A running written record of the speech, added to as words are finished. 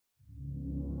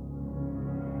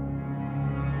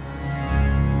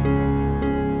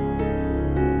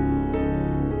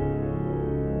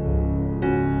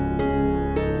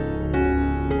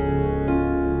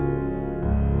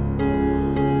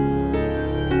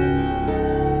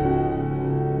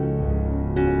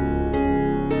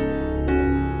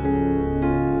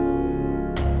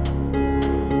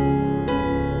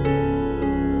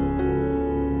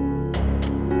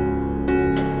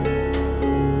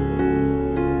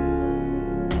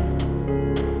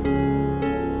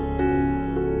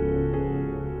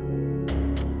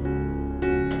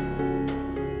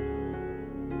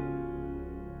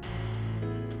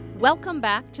Welcome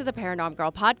back to the Paranormal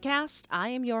Girl podcast. I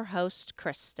am your host,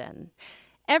 Kristen.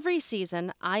 Every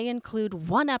season, I include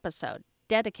one episode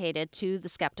dedicated to the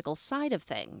skeptical side of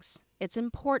things. It's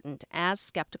important as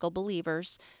skeptical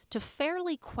believers to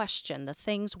fairly question the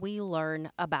things we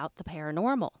learn about the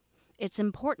paranormal. It's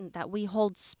important that we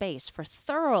hold space for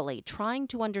thoroughly trying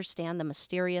to understand the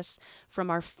mysterious from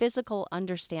our physical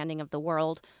understanding of the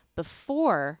world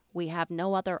before we have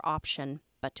no other option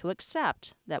but to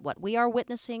accept that what we are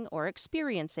witnessing or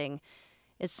experiencing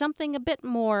is something a bit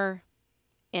more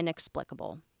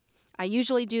inexplicable. I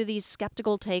usually do these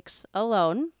skeptical takes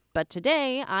alone, but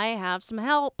today I have some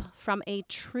help from a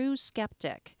true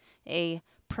skeptic, a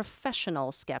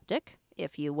professional skeptic,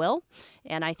 if you will,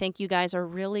 and I think you guys are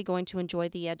really going to enjoy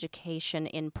the education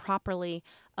in properly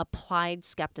applied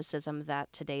skepticism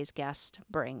that today's guest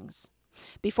brings.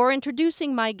 Before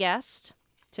introducing my guest,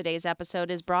 today's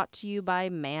episode is brought to you by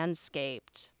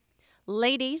Manscaped.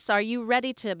 Ladies, are you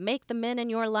ready to make the men in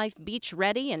your life beach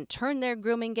ready and turn their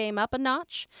grooming game up a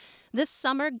notch? This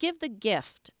summer, give the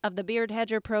gift of the Beard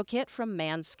Hedger Pro Kit from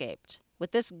Manscaped.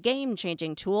 With this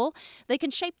game-changing tool, they can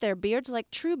shape their beards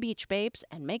like true beach babes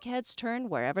and make heads turn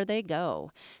wherever they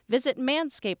go. Visit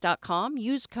manscaped.com,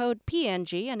 use code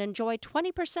PNG, and enjoy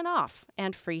 20% off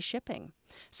and free shipping.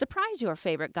 Surprise your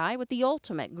favorite guy with the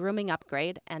ultimate grooming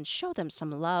upgrade and show them some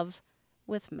love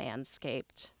with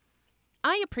Manscaped.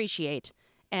 I appreciate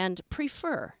and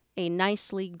prefer a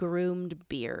nicely groomed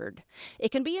beard. It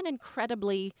can be an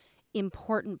incredibly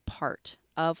important part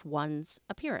of one's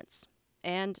appearance,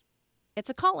 and it's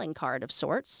a calling card of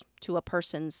sorts to a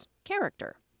person's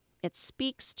character. It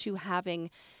speaks to having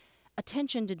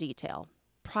attention to detail,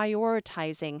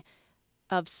 prioritizing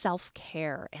of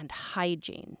self-care and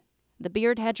hygiene. The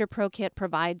Beard Hedger Pro Kit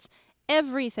provides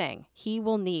everything he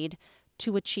will need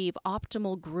to achieve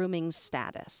optimal grooming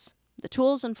status. The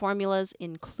tools and formulas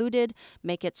included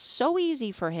make it so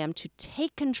easy for him to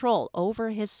take control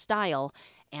over his style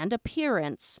and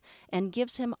appearance, and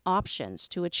gives him options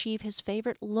to achieve his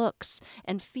favorite looks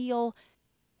and feel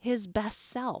his best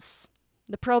self.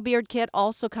 The Pro Beard Kit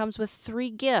also comes with 3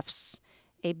 gifts: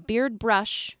 a beard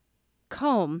brush,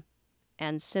 comb,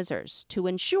 and scissors to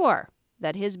ensure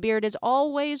that his beard is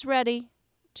always ready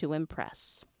to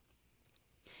impress.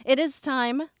 It is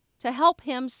time to help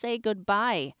him say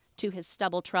goodbye to his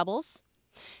stubble troubles.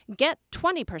 Get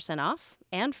 20% off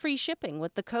and free shipping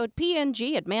with the code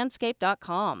PNG at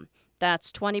manscaped.com.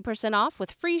 That's 20% off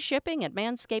with free shipping at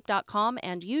manscaped.com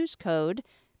and use code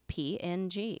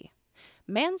PNG.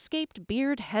 Manscaped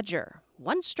Beard Hedger.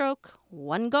 1 stroke,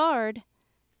 1 guard,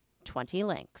 20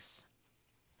 lengths.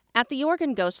 At the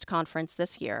Oregon Ghost Conference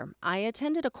this year, I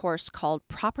attended a course called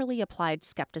Properly Applied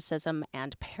Skepticism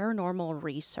and Paranormal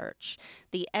Research.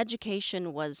 The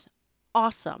education was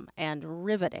awesome and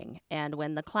riveting, and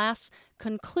when the class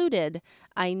concluded,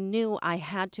 I knew I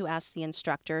had to ask the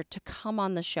instructor to come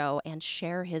on the show and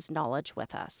share his knowledge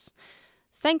with us.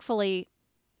 Thankfully,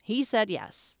 he said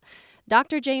yes.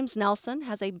 Dr. James Nelson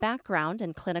has a background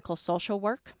in clinical social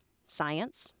work,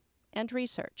 science, and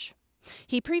research.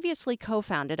 He previously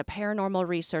co-founded a paranormal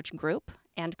research group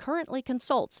and currently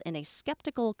consults in a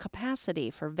skeptical capacity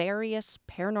for various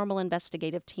paranormal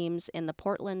investigative teams in the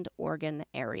Portland, Oregon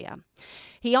area.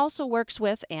 He also works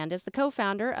with and is the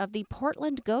co-founder of the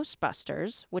Portland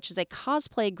Ghostbusters, which is a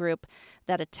cosplay group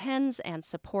that attends and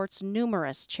supports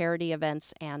numerous charity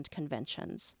events and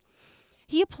conventions.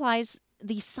 He applies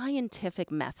the scientific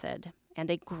method and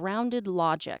a grounded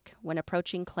logic when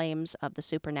approaching claims of the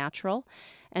supernatural,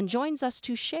 and joins us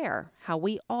to share how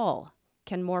we all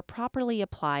can more properly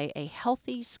apply a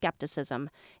healthy skepticism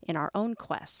in our own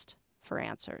quest for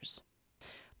answers.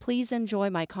 Please enjoy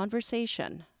my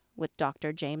conversation with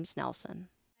Dr. James Nelson.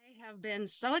 I have been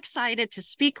so excited to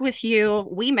speak with you.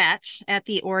 We met at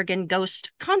the Oregon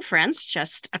Ghost Conference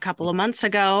just a couple of months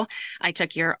ago. I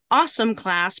took your awesome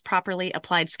class, Properly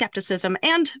Applied Skepticism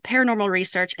and Paranormal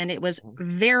Research, and it was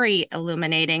very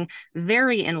illuminating,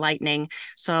 very enlightening.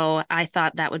 So I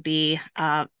thought that would be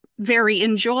very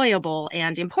enjoyable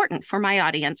and important for my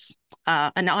audience,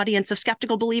 an audience of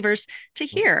skeptical believers, to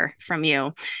hear from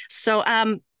you. So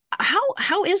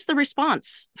how is the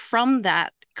response from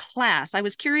that class? I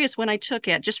was curious when I took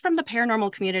it, just from the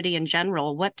paranormal community in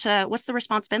general. What's the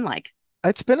response been like?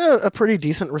 It's been a pretty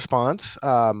decent response.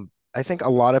 I think a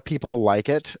lot of people like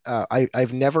it.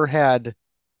 I've never had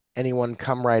anyone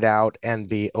come right out and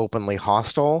be openly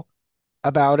hostile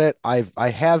about it. I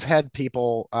have had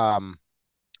people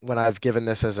when I've given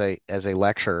this as a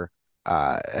lecture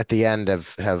at the end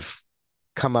have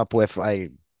come up with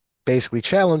basically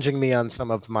challenging me on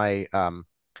some of my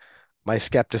my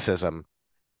skepticism.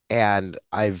 And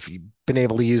I've been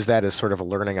able to use that as sort of a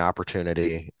learning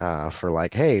opportunity for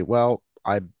like, hey, well,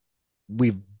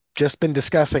 we've just been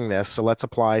discussing this, so let's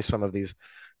apply some of these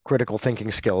critical thinking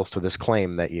skills to this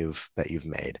claim that you've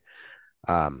made.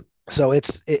 So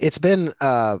it's been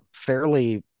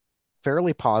fairly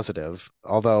positive,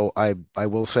 although I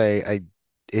will say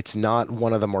it's not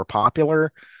one of the more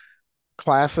popular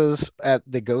classes at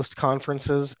the ghost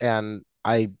conferences, and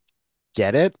I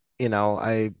get it.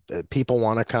 I people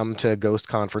want to come to ghost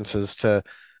conferences to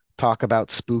talk about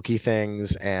spooky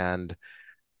things, and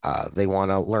they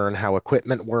want to learn how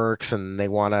equipment works, and they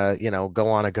want to, go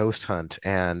on a ghost hunt.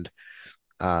 And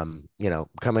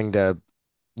coming to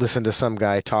listen to some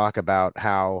guy talk about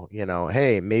how,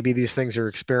 hey, maybe these things you're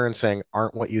experiencing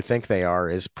aren't what you think they are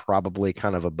is probably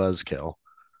kind of a buzzkill.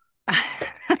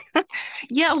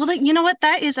 Yeah, well, you know what?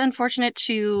 That is unfortunate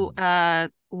to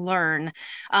learn.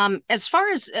 As far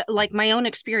as like my own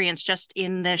experience just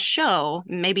in this show,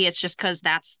 maybe it's just because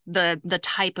that's the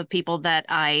type of people that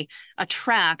I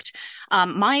attract.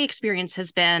 My experience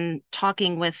has been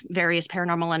talking with various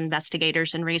paranormal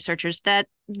investigators and researchers that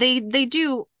they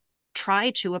do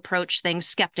try to approach things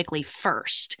skeptically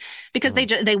first because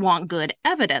Mhm. they want good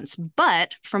evidence.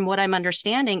 But from what I'm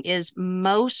understanding is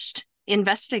most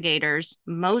investigators,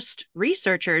 most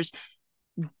researchers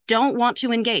don't want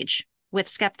to engage with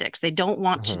skeptics. They don't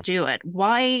want to Mhm. do it.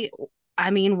 Why?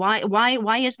 I mean,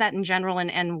 why is that in general,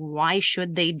 and why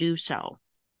should they do so?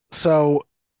 So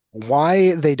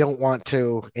why they don't want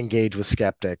to engage with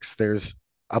skeptics, there's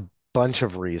a bunch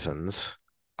of reasons.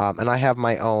 And I have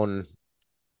my own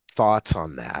thoughts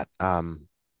on that.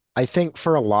 I think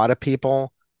for a lot of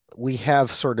people, we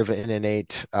have sort of an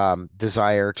innate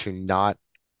desire to not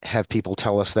have people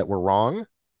tell us that we're wrong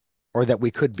or that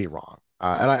we could be wrong.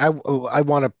 And I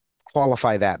want to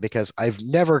qualify that because I've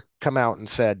never come out and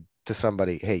said to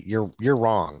somebody, "Hey, you're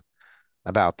wrong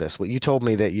about this. What you told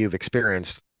me that you've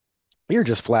experienced, you're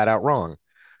just flat out wrong."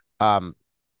 Um,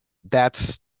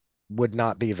 that's would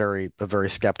not be a very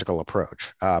skeptical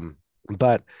approach.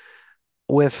 But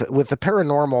with the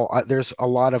paranormal, there's a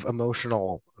lot of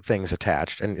emotional things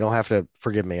attached, and you'll have to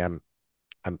forgive me.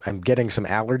 I'm getting some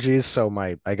allergies, so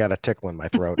my I got a tickle in my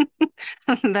throat.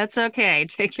 That's okay.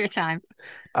 Take your time.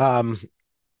 Um,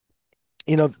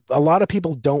 a lot of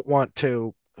people don't want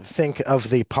to think of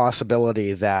the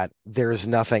possibility that there's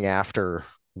nothing after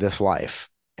this life,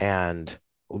 and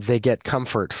they get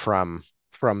comfort from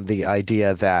the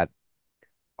idea that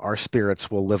our spirits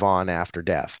will live on after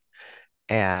death.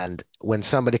 And when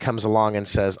somebody comes along and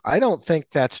says, I don't think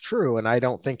that's true, and I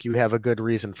don't think you have a good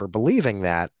reason for believing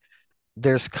that,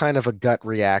 there's kind of a gut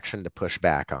reaction to push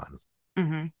back on.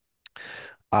 Hmm.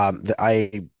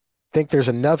 I think there's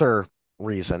another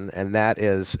reason, and that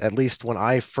is at least when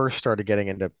I first started getting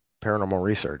into paranormal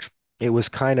research, it was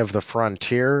kind of the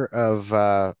frontier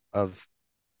of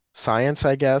science,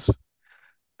 I guess,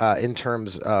 in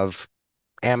terms of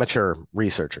amateur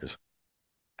researchers.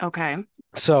 Okay.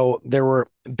 So there were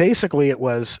basically it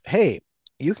was, hey,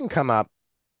 you can come up,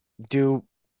 do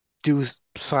do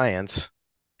science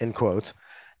in quotes,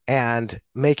 and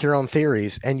make your own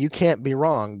theories, and you can't be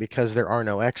wrong because there are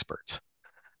no experts.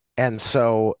 And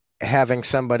so having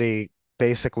somebody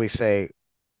basically say,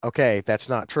 okay, that's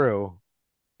not true.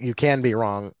 You can be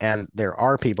wrong, and there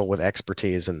are people with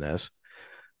expertise in this.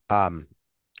 Um,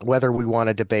 whether we want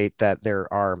to debate that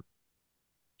there are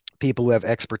people who have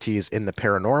expertise in the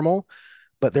paranormal,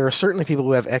 but there are certainly people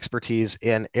who have expertise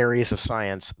in areas of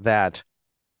science that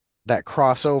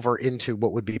cross over into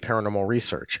what would be paranormal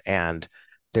research. And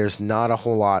there's not a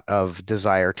whole lot of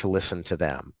desire to listen to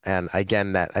them. And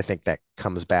again, that I think that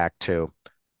comes back to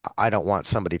I don't want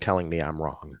somebody telling me I'm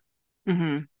wrong.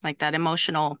 Like that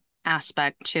emotional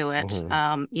aspect to it.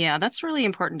 Hmm. Yeah, that's really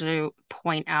important to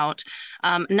point out.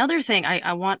 Another thing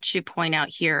I want to point out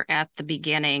here at the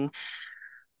beginning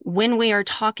when we are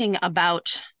talking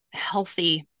about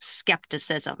healthy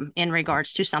skepticism in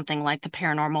regards to something like the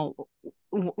paranormal,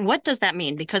 what does that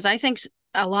mean? Because I think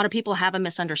a lot of people have a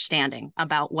misunderstanding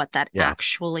about what that Yeah.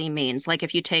 actually means. Like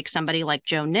if you take somebody like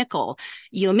Joe Nickel,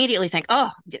 you immediately think, oh,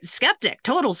 skeptic,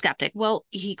 total skeptic. Well,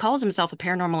 he calls himself a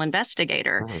paranormal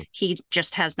investigator. Hmm. He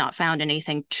just has not found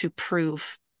anything to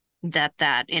prove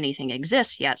that anything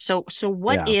exists yet. So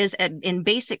what Yeah. is in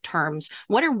basic terms,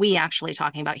 what are we actually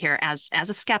talking about here as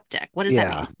a skeptic? What does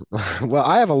that Yeah. mean? Well,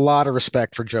 I have a lot of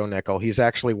respect for Joe Nickel. He's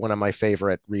actually one of my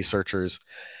favorite researchers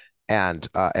and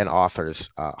authors.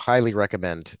 Highly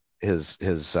recommend his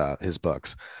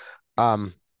books.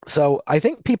 Um, so I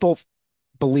think people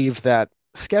believe that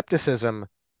skepticism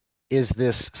is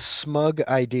this smug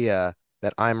idea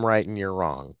that I'm right and you're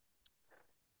wrong.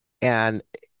 And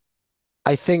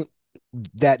I think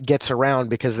that gets around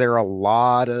because there are a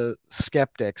lot of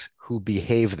skeptics who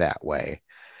behave that way.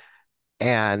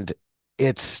 And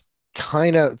it's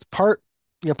kind of part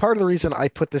of the reason I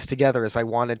put this together is I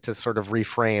wanted to sort of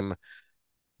reframe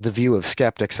the view of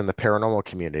skeptics in the paranormal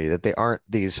community, that they aren't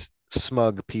these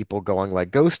smug people going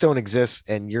like ghosts don't exist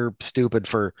and you're stupid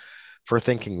for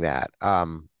thinking that.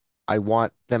 I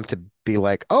want them to be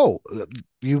like, oh,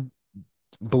 you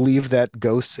believe that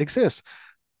ghosts exist.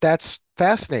 That's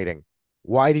fascinating.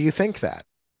 Why do you think that?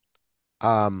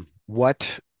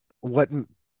 What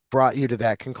brought you to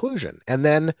that conclusion? And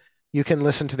then you can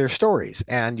listen to their stories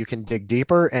and you can dig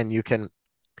deeper and you can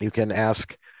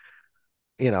ask,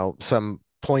 some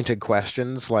pointed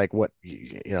questions like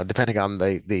depending on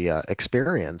the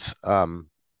experience,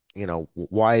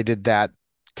 why did that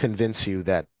convince you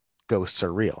that ghosts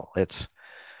are real?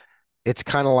 It's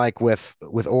kind of like with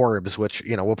orbs, which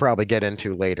we'll probably get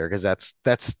into later because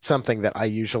that's something that I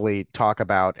usually talk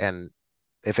about, and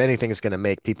if anything is going to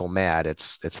make people mad,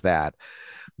 it's that.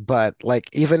 But like,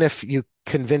 even if you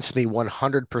convince me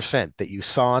 100% that you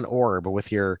saw an orb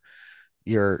with your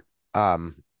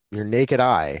um your naked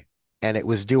eye, and it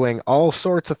was doing all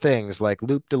sorts of things like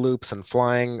loop de loops and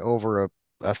flying over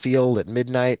a field at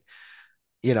midnight,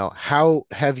 how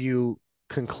have you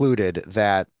concluded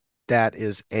that that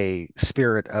is a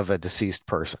spirit of a deceased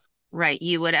person? Right.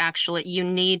 You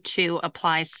need to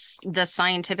apply the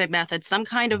scientific method, some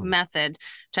kind of Mhm, method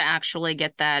to actually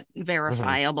get that mhm,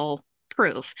 verifiable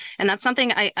proof. And that's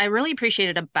something I really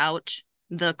appreciated about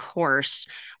the course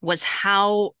was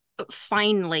how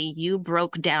finely you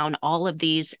broke down all of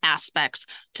these aspects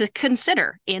to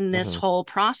consider in this mhm, whole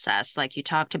process. Like you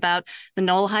talked about the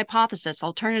null hypothesis,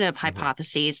 alternative mhm,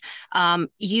 hypotheses.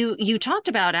 You talked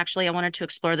about, actually, I wanted to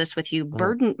explore this with you,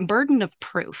 mhm, burden of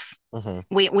proof. mhm,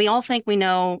 We all think we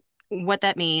know what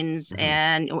that means mhm.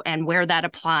 and where that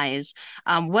applies.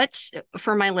 What,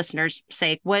 for my listeners'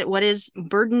 sake, what is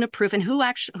burden of proof, and who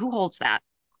holds that?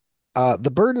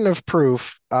 The burden of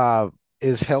proof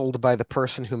is held by the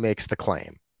person who makes the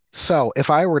claim. So if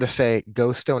I were to say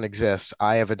ghosts don't exist,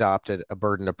 I have adopted a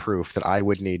burden of proof that I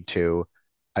would need to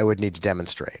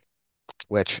demonstrate,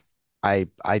 which I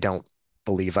don't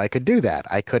believe I could do that.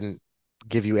 I couldn't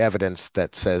give you evidence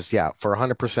that says, yeah, for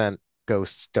 100%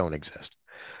 ghosts don't exist.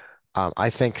 I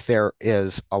think there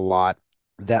is a lot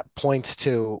that points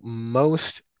to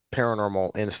most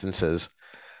paranormal instances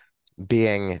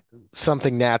being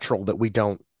something natural that we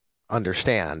don't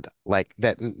understand, like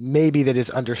that maybe that is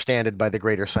understood by the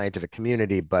greater scientific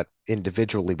community, but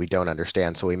individually we don't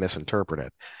understand, so we misinterpret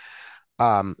it.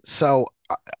 So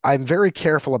I'm very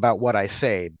careful about what I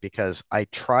say because I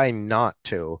try not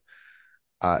to,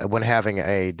 when having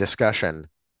a discussion,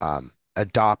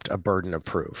 adopt a burden of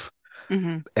proof.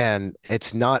 Hmm. And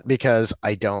it's not because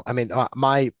I don't, I mean,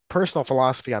 my personal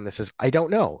philosophy on this is I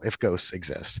don't know if ghosts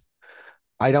exist.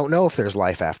 I don't know if there's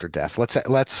life after death.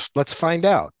 Let's find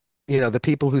out. The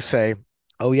people who say,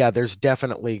 "Oh yeah, there's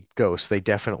definitely ghosts. They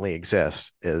definitely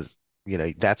exist."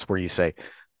 That's where you say,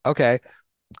 "Okay,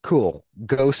 cool.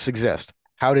 Ghosts exist.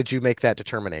 How did you make that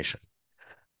determination?"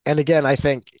 And again, I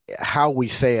think how we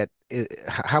say it,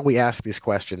 how we ask these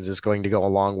questions is going to go a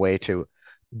long way to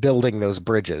building those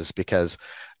bridges because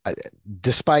I,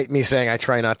 despite me saying I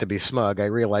try not to be smug, I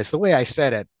realize the way I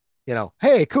said it,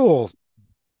 hey, cool,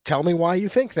 tell me why you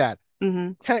think that,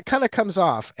 Hmm. kind of comes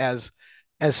off as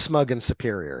smug and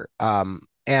superior.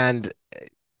 And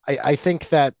I think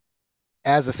that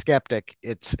as a skeptic,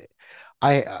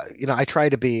 I try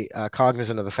to be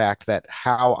cognizant of the fact that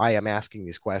how I am asking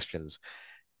these questions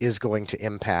is going to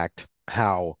impact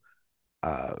how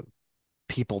uh,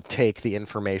 people take the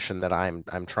information that I'm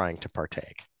trying to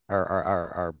partake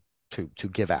or to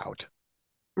give out.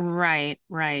 Right,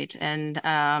 right. And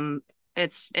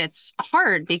it's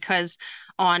hard because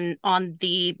on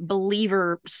the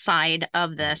believer side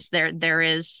of Mhm, this, there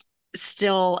is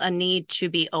still a need to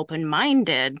be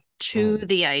open-minded to mhm,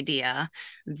 the idea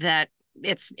that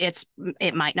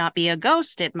it might not be a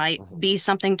ghost, it might mhm, be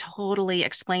something totally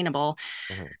explainable.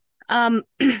 mhm, Um,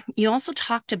 you also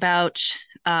talked about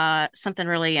something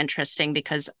really interesting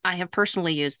because I have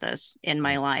personally used this in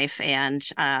my mhm. life, and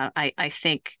I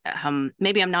think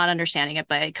maybe I'm not understanding it,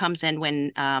 but it comes in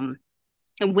when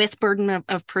with burden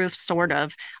of proof, sort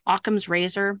of. Occam's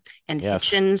razor and Yes.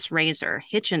 Hitchens razor.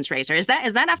 Hitchens razor. Is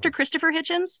that after Mhm. Christopher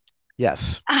Hitchens?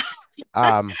 Yes.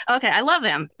 Um, Okay, I love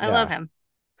him. I love yeah. him.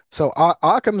 So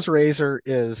Occam's razor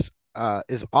is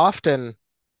often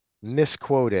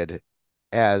misquoted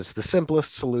as the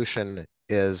simplest solution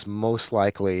is most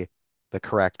likely the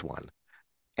correct one.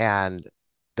 And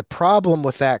the problem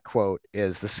with that quote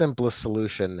is the simplest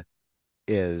solution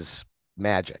is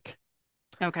magic.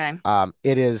 Okay.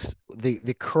 It is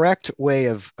the correct way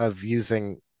of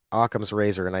using Occam's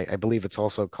razor, and I believe it's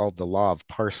also called the law of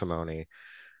parsimony,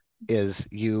 is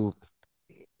you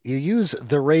use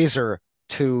the razor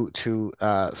to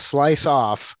slice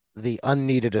off the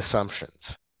unneeded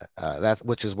assumptions. That's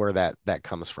which is where that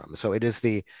comes from. So it is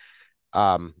the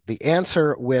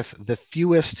answer with the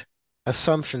fewest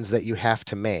assumptions that you have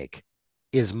to make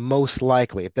is most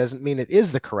likely. It doesn't mean it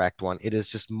is the correct one. It is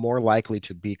just more likely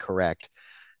to be correct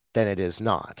than it is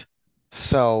not.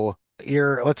 So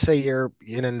let's say you're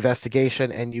in an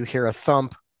investigation and you hear a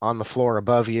thump on the floor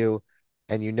above you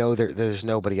and you know there's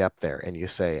nobody up there and you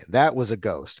say that was a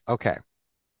ghost. Okay.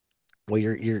 Well,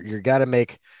 you're got to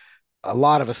make a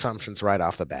lot of assumptions right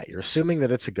off the bat. You're assuming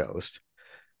that it's a ghost.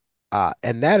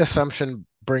 And that assumption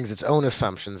brings its own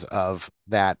assumptions of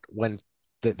that when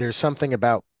there's something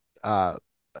about uh,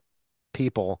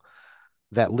 people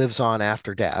that lives on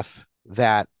after death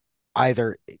that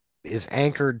either is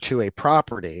anchored to a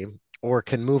property or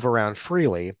can move around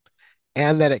freely,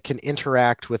 and that it can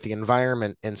interact with the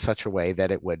environment in such a way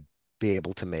that it would be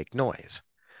able to make noise.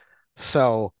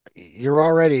 So you're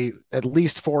already at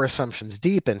least four assumptions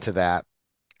deep into that.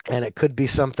 And it could be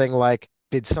something like,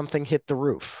 did something hit the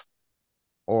roof?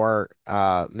 Or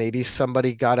maybe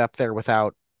somebody got up there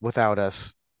without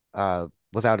us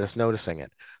without us noticing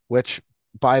it, which,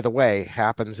 by the way,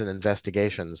 happens in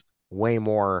investigations way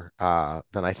more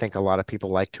than I think a lot of people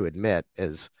like to admit.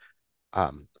 Is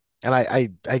and I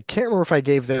can't remember if I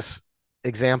gave this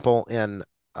example in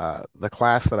the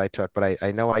class that I took, but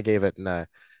I know I gave it in a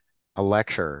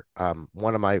lecture.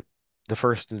 One of my the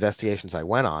first investigations I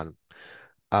went on,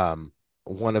 um,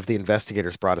 one of the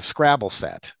investigators brought a Scrabble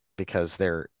set because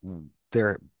there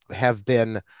have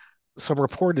been some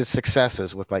reported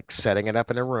successes with like setting it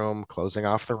up in a room, closing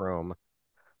off the room,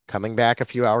 coming back a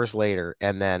few hours later,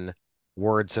 and then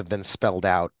words have been spelled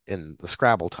out in the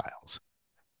Scrabble tiles.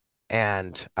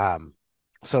 And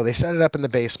so they set it up in the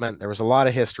basement. There was a lot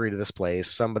of history to this place.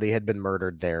 Somebody had been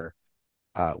murdered there.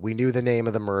 We knew the name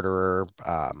of the murderer.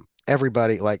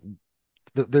 Everybody, like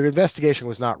the investigation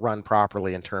was not run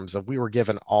properly in terms of we were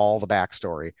given all the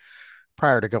backstory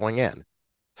prior to going in.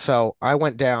 So I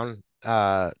went down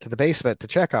to the basement to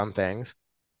check on things,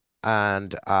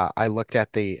 and I looked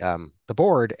at the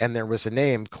board, and there was a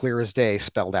name clear as day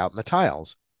spelled out in the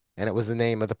tiles, and it was the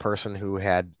name of the person who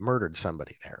had murdered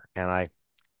somebody there. And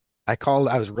I called.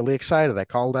 I was really excited. I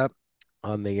called up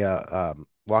on the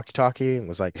walkie-talkie and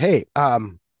was like, "Hey,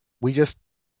 we just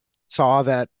saw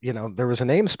that there was a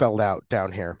name spelled out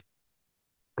down here.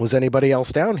 Was anybody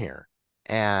else down here?"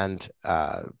 And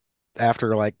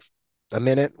after like a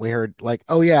minute, we heard like,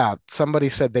 "Oh yeah, somebody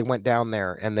said they went down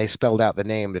there and they spelled out the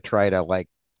name to try to like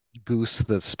goose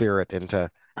the spirit into."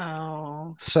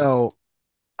 Oh, So,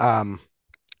 um,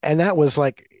 and that was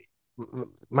like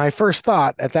my first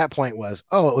thought at that point was,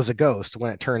 "Oh, it was a ghost."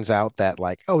 When it turns out that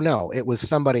like, oh no, it was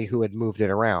somebody who had moved it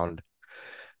around.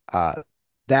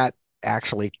 That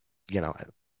actually, you know,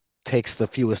 takes the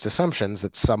fewest assumptions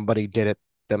that somebody did it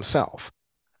themselves.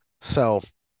 So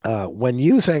when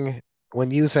using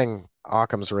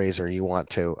Occam's razor, you want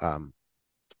to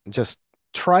just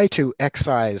try to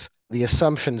excise the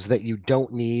assumptions that you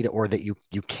don't need or that you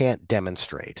can't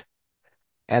demonstrate.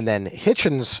 And then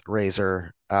Hitchens'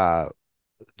 razor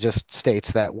just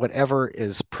states that whatever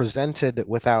is presented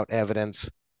without evidence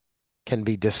can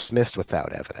be dismissed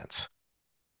without evidence.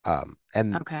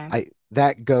 And okay.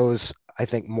 that goes, I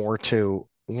think, more to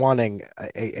wanting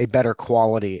a better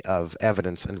quality of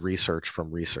evidence and research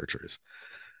from researchers.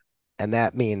 And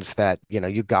that means that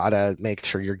you gotta make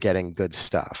sure you're getting good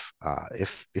stuff.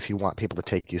 If you want people to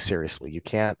take you seriously, you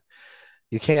can't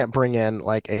bring in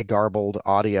like a garbled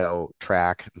audio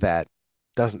track that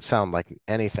doesn't sound like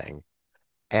anything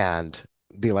and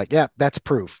be like, yeah, that's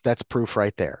proof. That's proof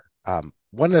right there.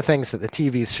 One of the things that the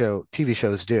TV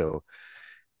shows do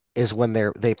is when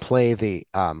they play the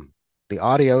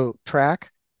audio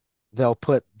track, they'll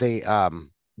put the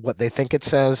what they think it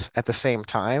says at the same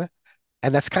time.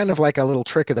 And that's kind of like a little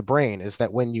trick of the brain, is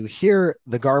that when you hear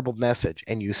the garbled message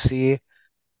and you see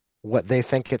what they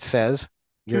think it says,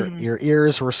 your Hmm. your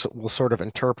ears will sort of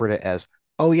interpret it as,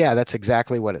 oh yeah, that's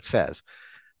exactly what it says.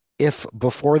 If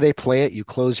before they play it, you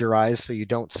close your eyes so you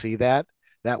don't see that,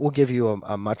 that will give you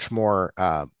a much more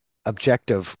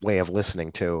objective way of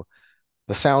listening to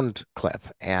the sound clip.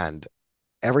 And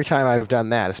every time I've done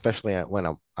that, especially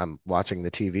when I'm watching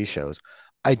the TV shows,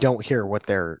 I don't hear what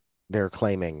they're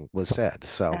claiming was said.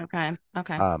 So Okay.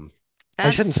 Okay. um, I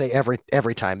shouldn't That's, say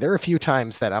every time. There are a few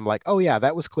times that I'm like, oh yeah,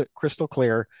 that was crystal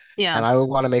clear, yeah. and I would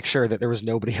want to make sure that there was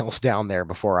nobody else down there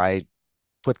before I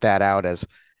put that out as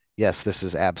yes, this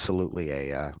is absolutely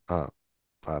a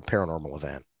paranormal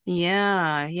event.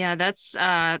 Yeah, yeah,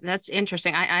 that's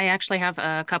interesting. I actually have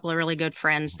a couple of really good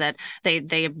friends that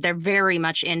they're very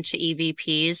much into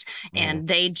EVPs, Hmm. and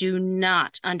they do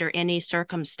not under any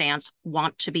circumstance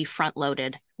want to be front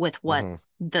loaded with what Hmm.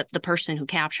 the person who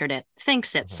captured it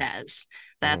thinks it Hmm. says.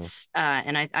 Hmm. That's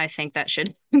and I think that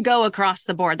should go across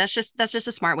the board. That's just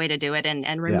a smart way to do it, and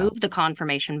Yeah. remove the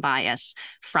confirmation bias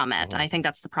from it. Hmm. I think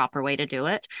that's the proper way to do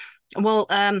it. Well,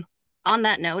 on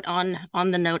that note, on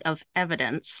the note of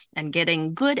evidence and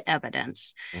getting good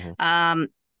evidence, Hmm. um,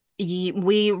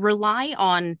 we rely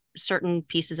on certain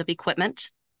pieces of equipment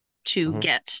to Hmm.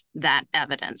 get that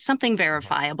evidence, something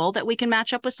verifiable that we can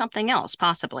match up with something else,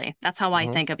 possibly. That's how I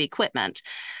Hmm. think of equipment.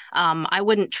 I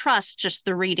wouldn't trust just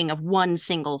the reading of one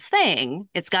single thing.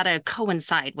 It's got to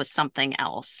coincide with something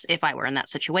else if I were in that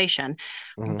situation.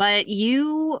 Hmm. But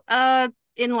you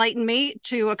enlightened me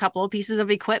to a couple of pieces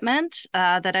of equipment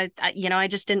that I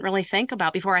just didn't really think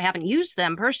about before. I haven't used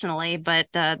them personally, but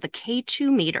the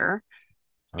K2 meter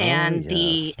Oh, and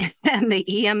the yes. and the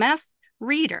EMF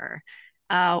reader.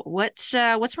 What's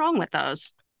wrong with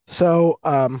those? So,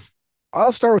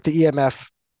 I'll start with the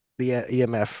EMF, the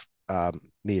EMF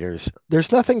meters.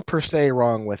 There's nothing per se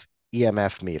wrong with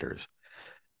EMF meters.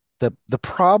 The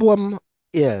problem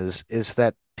is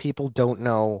that people don't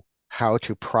know how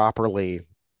to properly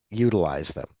utilize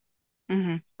them.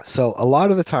 Hmm. So a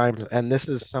lot of the times, and this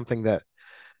is something that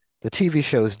the TV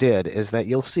shows did, is that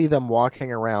you'll see them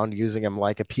walking around using them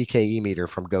like a PKE meter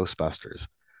from Ghostbusters.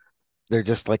 They're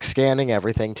just like scanning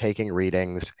everything, taking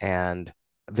readings, and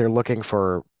they're looking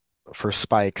for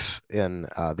spikes in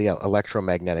the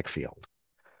electromagnetic field.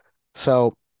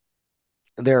 So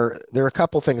there are a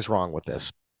couple things wrong with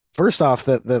this. First off,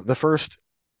 the first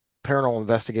paranormal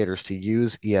investigators to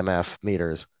use EMF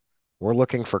meters were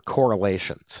looking for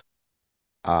correlations.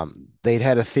 They'd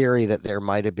had a theory that there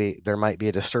might be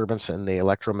a disturbance in the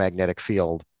electromagnetic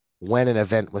field when an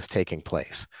event was taking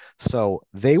place. So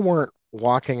they weren't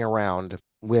walking around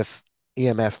with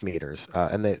EMF meters,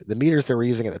 and the meters they were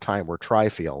using at the time were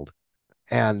tri-field,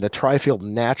 and the tri-field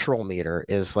natural meter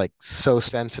is like so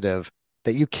sensitive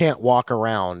that you can't walk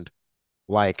around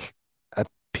like a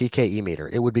PKE meter.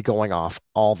 It would be going off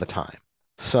all the time.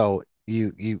 So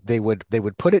they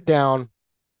would put it down,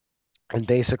 and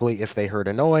basically if they heard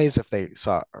a noise, if they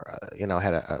saw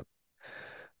had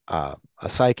a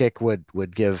psychic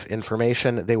would give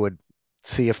information, they would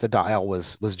see if the dial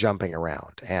was jumping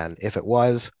around, and if it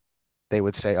was, they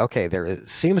would say, okay,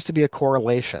 seems to be a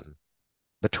correlation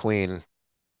between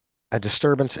a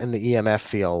disturbance in the EMF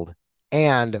field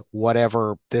and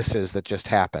whatever this is that just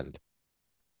happened.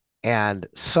 And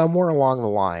somewhere along the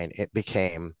line, it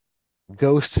became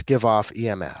ghosts give off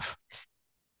EMF.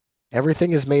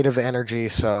 Everything is made of energy,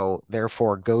 so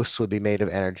therefore ghosts would be made of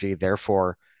energy.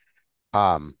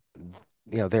 Um,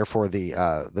 therefore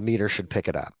the meter should pick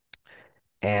it up.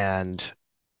 And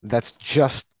that's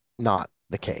just not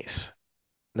the case.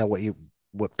 Now,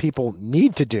 what people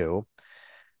need to do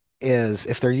is,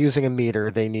 if they're using a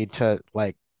meter, they need to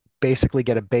like basically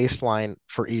get a baseline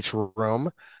for each room,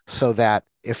 so that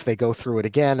if they go through it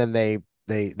again and they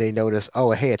notice,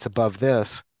 oh, hey, it's above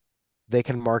this, they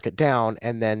can mark it down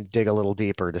and then dig a little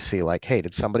deeper to see, like, hey,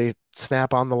 did somebody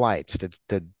snap on the lights?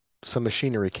 Did some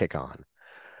machinery kick on?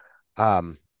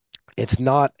 Um, it's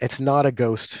not a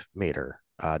ghost meter,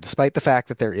 despite the fact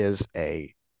that there is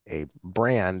a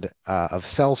brand of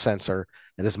cell sensor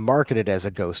that is marketed as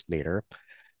a ghost meter.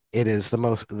 It is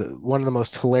one of the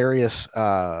most hilarious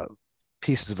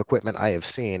pieces of equipment I have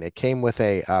seen. It came with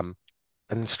an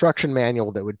instruction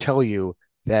manual that would tell you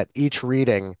that each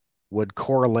reading would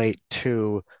correlate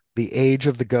to the age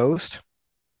of the ghost,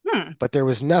 Hmm. but there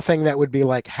was nothing that would be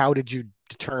like, how did you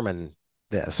determine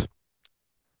this?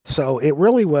 So it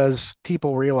really was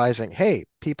people realizing, hey,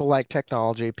 people like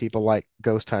technology, people like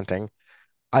ghost hunting.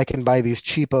 I can buy these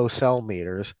cheapo cell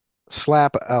meters,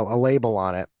 slap a label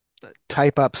on it,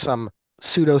 type up some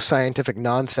pseudoscientific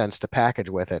nonsense to package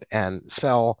with it, and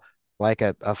sell like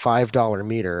a $5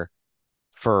 meter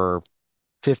for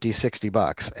 50,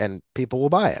 $60, and people will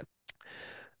buy it.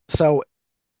 So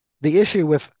the issue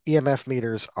with EMF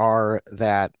meters are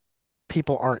that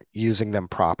people aren't using them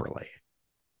properly.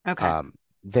 Okay. Um,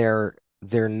 they're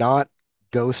not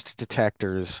ghost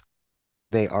detectors.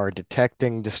 They are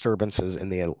detecting disturbances in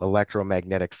the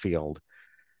electromagnetic field.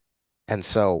 And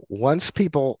so once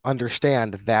people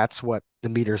understand that's what the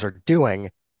meters are doing,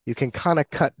 you can kind of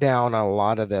cut down on a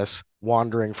lot of this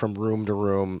wandering from room to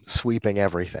room, sweeping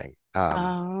everything.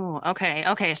 Oh, okay.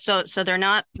 Okay. So they're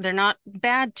not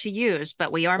bad to use,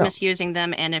 but we are No, misusing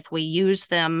them, and if we use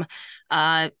them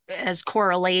as yeah,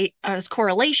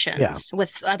 correlations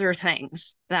with other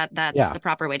things, that's yeah. the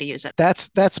proper way to use it. That's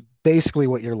basically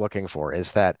what you're looking for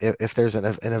is that if there's an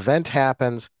event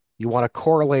happens, you want to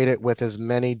correlate it with as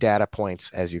many data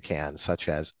points as you can, such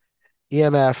as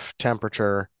EMF,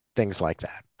 temperature, things like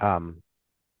that.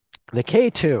 The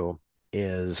K2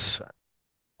 is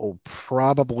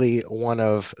probably one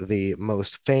of the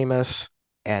most famous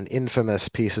and infamous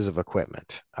pieces of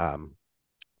equipment.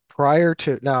 Prior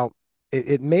to now,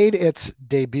 it made its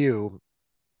debut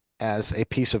as a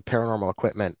piece of paranormal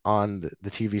equipment on the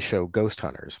TV show Ghost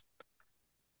Hunters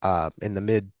in the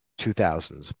mid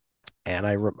 2000s. And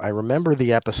I remember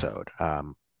the episode.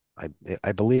 I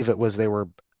I believe it was they were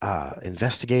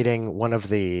investigating one of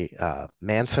the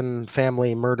Manson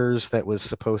family murders that was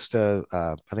supposed to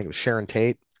I think it was Sharon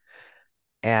Tate,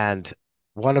 and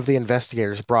one of the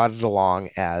investigators brought it along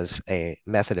as a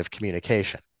method of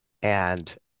communication.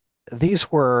 And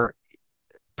these were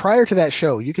prior to that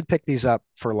show, you could pick these up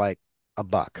for like a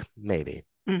buck, maybe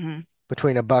Hmm.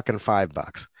 between a buck and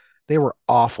 $5. They were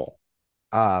awful.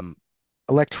 Um,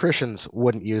 Electricians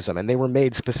wouldn't use them, and they were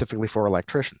made specifically for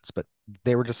electricians, but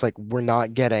they were just like, we're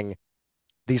not getting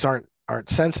these aren't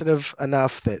sensitive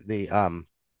enough that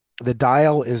the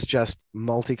dial is just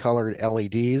multicolored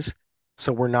LEDs,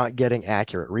 so we're not getting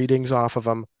accurate readings off of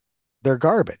them. They're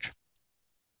garbage.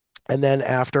 And then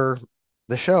after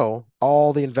the show,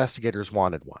 all the investigators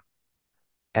wanted one.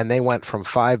 And they went from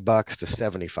 $5 to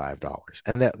 $75.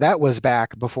 And that was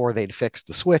back before they'd fixed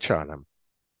the switch on them.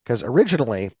 Because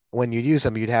originally, when you'd use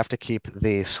them, you'd have to keep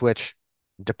the switch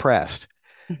depressed.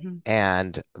 Hmm.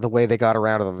 And the way they got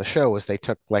around it on the show was they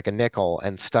took like a nickel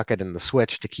and stuck it in the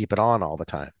switch to keep it on all the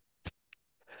time.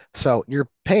 So you're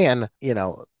paying,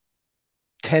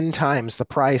 10 times the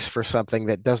price for something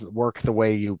that doesn't work the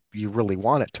way you really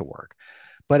want it to work.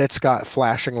 But it's got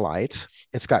flashing lights.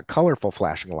 It's got colorful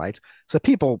flashing lights. So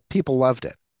people loved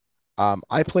it.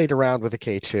 I played around with the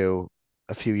K2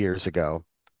 a few years ago,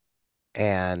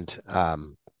 and I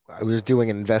was doing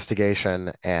an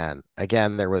investigation, and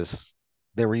again they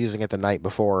were using it the night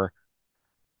before,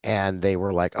 and they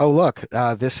were like, "Oh look,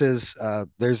 this is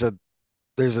there's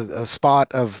a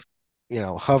spot of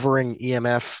hovering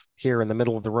EMF here in the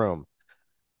middle of the room."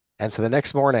 And so the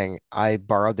next morning, I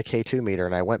borrowed the K2 meter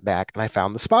and I went back and I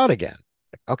found the spot again.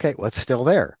 It's like, okay, well, it's still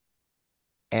there.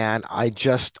 And I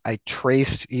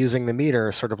traced using the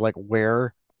meter sort of like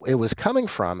where it was coming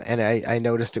from. And I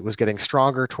noticed it was getting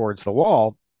stronger towards the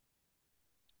wall.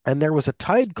 And there was a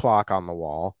tide clock on the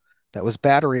wall that was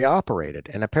battery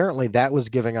operated. And apparently that was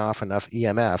giving off enough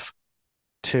EMF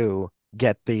to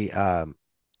get the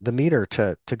meter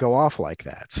to go off like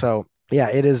that. So yeah,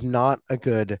 it is not a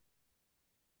good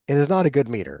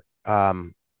meter.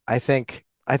 I think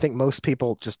most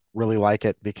people just really like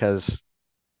it because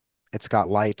it's got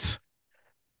lights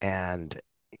and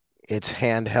it's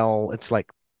handheld. It's like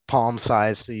palm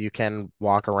size, so you can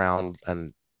walk around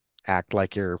and act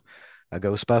like you're a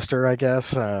Ghostbuster, I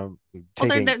guess. Well, they're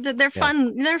Taking, they're they're yeah,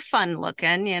 fun. They're fun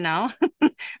looking, you know.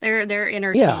 They're yeah.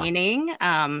 entertaining.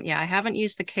 Yeah, I haven't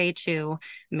used the K2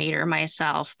 meter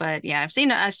myself, but yeah, I've seen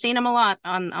them a lot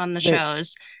on the They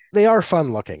shows. they are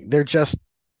fun looking. They're just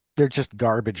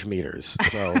garbage meters.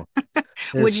 So Would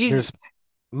there's you? there's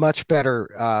much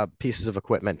better pieces of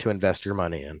equipment to invest your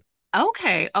money in.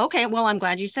 Okay, okay. Well, I'm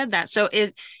glad you said that. So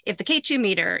is if the K2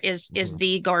 meter is Mhm.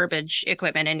 the garbage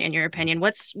equipment in your opinion,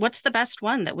 what's the best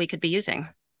one that we could be using?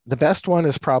 The best one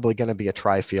is probably going to be a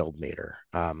tri-field meter.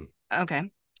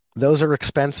 Okay. Those are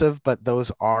expensive, but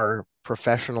those are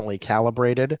professionally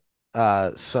calibrated.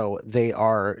 So they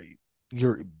are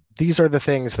your these are the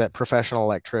things that professional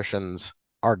electricians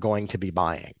are going to be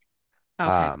buying. Okay.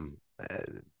 Um,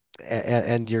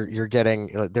 and you're getting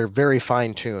they're very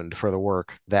fine tuned for the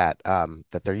work that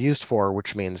they're used for,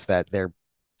 which means that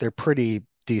they're pretty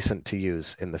decent to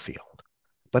use in the field.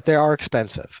 But they are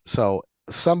expensive. So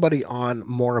somebody on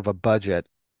more of a budget,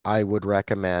 I would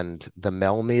recommend the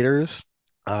Mel meters.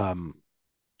 Um,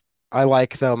 I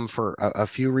like them for a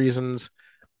few reasons.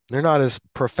 They're not as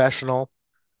professional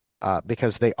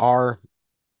because they are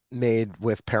made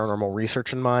with paranormal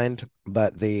research in mind,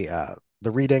 but the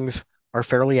readings are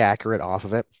fairly accurate off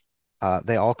of it.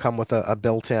 They all come with a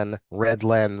built-in red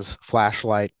lens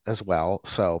flashlight as well,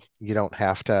 so you don't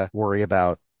have to worry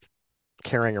about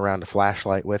carrying around a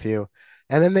flashlight with you.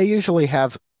 And then they usually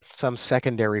have some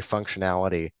secondary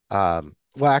functionality.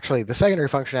 Well, actually, the secondary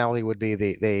functionality would be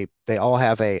they all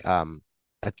have a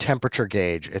temperature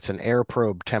gauge. It's an air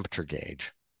probe temperature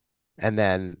gauge, and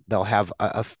then they'll have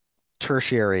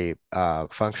tertiary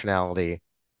functionality.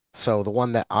 So the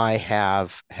one that I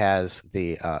have has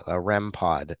the a REM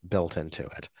pod built into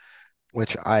it,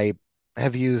 which I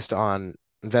have used on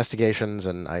investigations,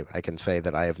 and I can say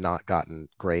that I have not gotten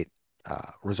great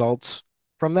results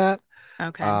from that,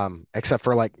 Okay. except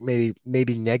for like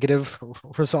maybe negative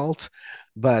results.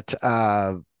 But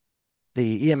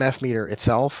the EMF meter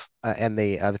itself and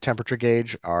the temperature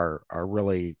gauge are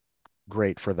really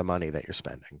great for the money that you're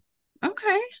spending.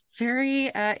 Okay. Very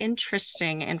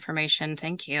interesting information.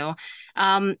 Thank you.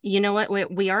 You know what?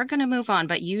 We are going to move on,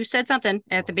 but you said something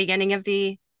at the beginning of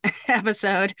the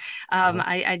episode. Mhm.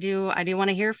 I do want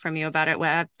to hear from you about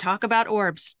it. Talk about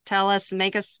orbs. Tell us,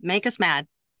 make us mad.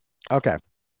 Okay,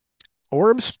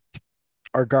 orbs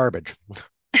are garbage,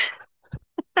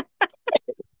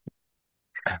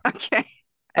 Okay.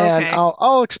 and Okay.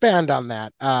 I'll expand on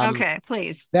that. Okay,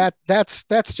 please. That's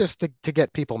just to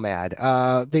get people mad.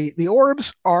 The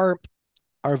orbs are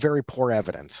very poor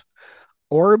evidence.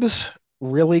 Orbs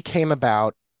really came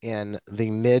about in the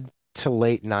mid to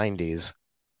late 90s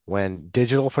when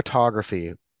digital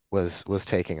photography was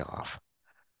taking off.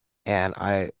 And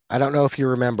I don't know if you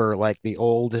remember like the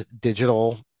old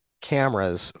digital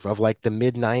cameras of like the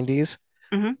mid 90s.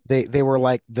 Hmm. They were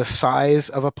like the size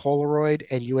of a Polaroid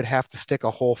and you would have to stick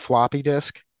a whole floppy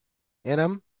disk in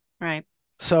them. Right.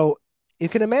 So you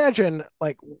can imagine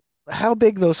like how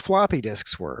big those floppy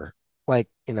disks were. Like,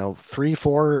 3,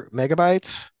 4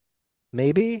 megabytes,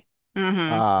 maybe.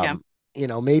 Yeah.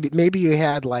 Um, maybe you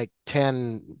had like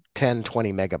 10,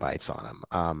 20 megabytes on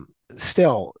them.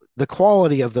 Still, the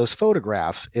quality of those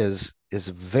photographs is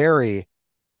very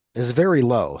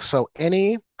low. So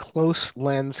any close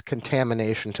lens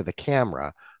contamination to the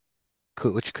camera,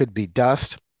 which could be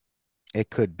dust, it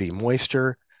could be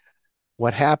moisture.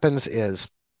 What happens is,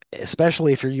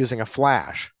 especially if you're using a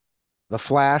flash, the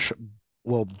flash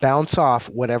will bounce off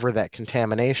whatever that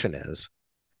contamination is,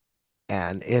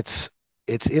 and it's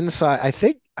inside.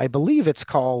 I believe it's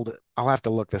called. I'll have to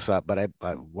look this up, but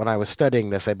when I was studying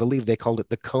this, I believe they called it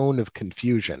the cone of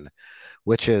confusion,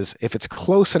 which is if it's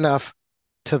close enough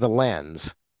to the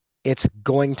lens, it's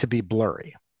going to be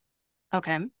blurry.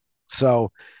 Okay.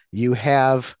 So you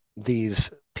have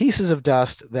these pieces of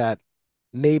dust that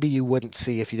maybe you wouldn't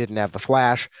see if you didn't have the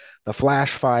flash. The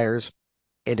flash fires,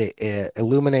 it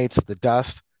illuminates the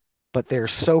dust, but they're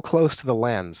so close to the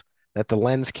lens that the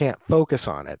lens can't focus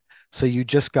on it. So you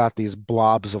just got these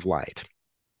blobs of light.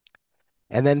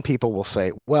 And then people will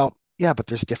say, well, yeah, but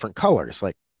there's different colors.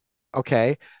 Like,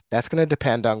 okay, that's going to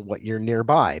depend on what you're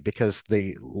nearby because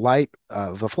the light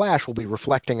of the flash will be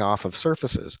reflecting off of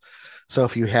surfaces. So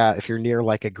if you're near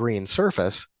like a green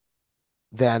surface,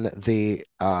 then the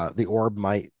orb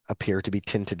might appear to be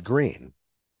tinted green.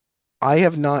 I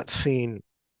have not seen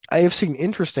I have seen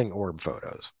interesting orb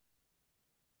photos.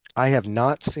 I have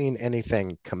not seen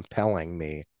anything compelling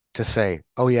me to say,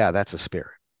 "Oh yeah, that's a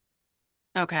spirit."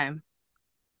 Okay.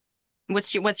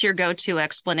 What's your go-to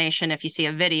explanation if you see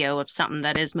a video of something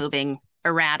that is moving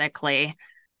erratically?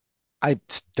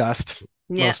 It's dust,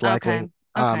 Yeah, most okay. likely.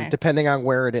 Okay. Depending on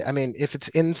where it is. I mean, if it's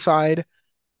inside,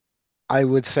 I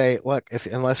would say, look, if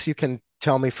unless you can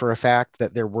tell me for a fact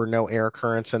that there were no air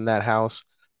currents in that house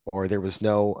or there was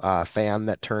no fan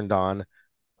that turned on,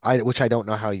 which I don't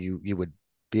know how you would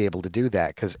be able to do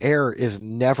that because air is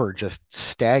never just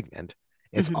stagnant.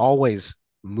 It's Hmm. always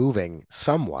moving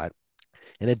somewhat,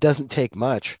 and it doesn't take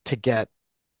much to get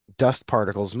dust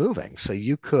particles moving. So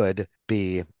you could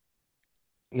be,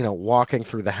 walking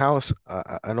through the house,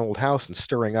 an old house, and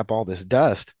stirring up all this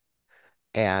dust,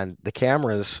 and the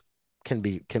cameras can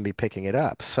be picking it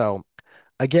up. So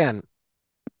again,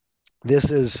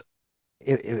 this is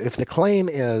if the claim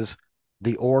is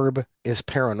the orb is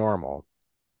paranormal,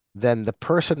 then the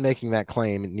person making that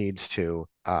claim needs to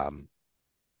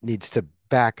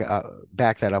back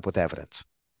that up with evidence.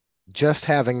 Just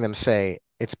having them say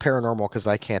it's paranormal because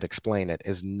I can't explain it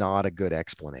is not a good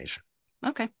explanation.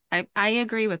 Okay. I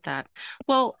agree with that.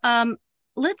 Well,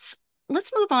 let's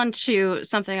let's move on to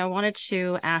something I wanted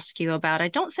to ask you about. I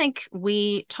don't think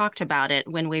we talked about it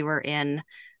when we were in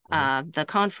Mhm. the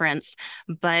conference,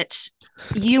 but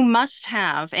you must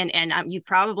have, and you've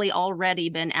probably already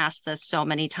been asked this so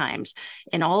many times.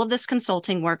 In all of this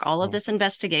consulting work, all of Mhm. this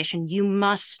investigation, you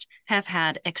must have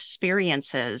had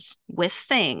experiences with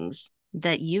things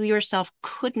that you yourself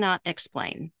could not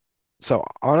explain. So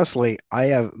honestly, I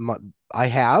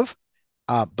have,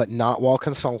 but not while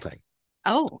consulting.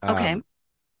 Oh, okay. Um,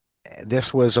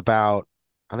 this was about,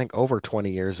 I think, over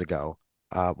 20 years ago,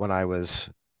 when I was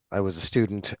a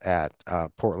student at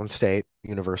Portland State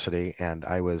University, and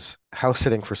I was house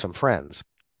sitting for some friends.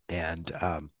 And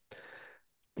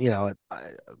you know,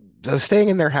 I was staying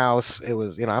in their house. It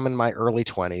was, I'm in my early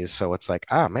 20s, so it's like,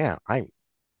 ah, man, I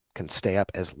can stay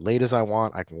up as late as I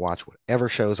want. I can watch whatever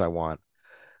shows I want.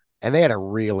 And they had a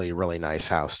really, really nice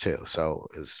house too. So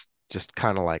it's just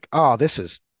kind of like, oh, this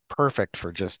is perfect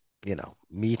for just,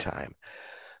 me time.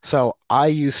 So I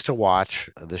used to watch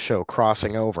the show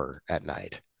Crossing Over at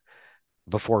night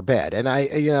before bed. And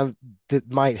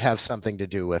that might have something to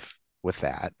do with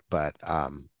that, but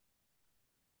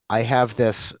I have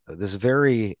this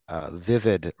very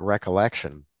vivid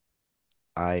recollection.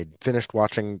 I finished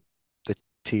watching the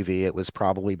TV. It was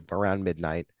probably around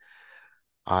midnight.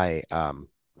 I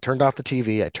turned off the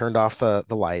TV. I turned off the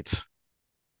lights,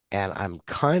 and I'm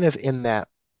kind of in that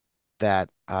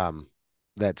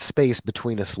space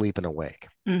between asleep and awake.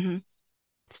 Mm-hmm.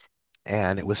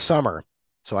 And it was summer,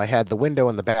 so I had the window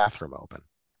in the bathroom open.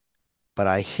 But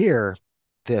I hear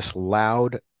this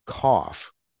loud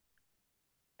cough,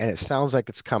 and it sounds like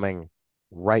it's coming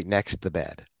right next to the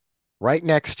bed, right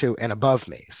next to and above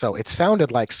me. So it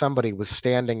sounded like somebody was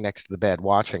standing next to the bed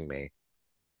watching me,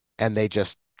 and they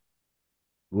just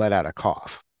let out a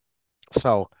cough.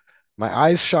 So my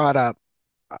eyes shot up,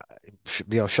 uh,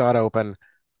 shot open,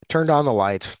 turned on the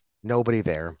lights, nobody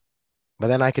there. But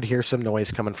then I could hear some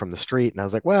noise coming from the street, and I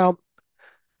was like, well,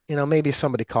 maybe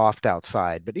somebody coughed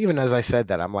outside. But even as I said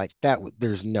that, I'm like,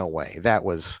 there's no way. That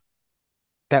was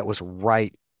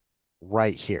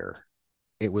right here.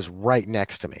 It was right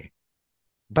next to me.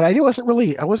 But I wasn't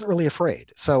really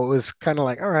afraid. So it was kind of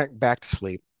like, all right, back to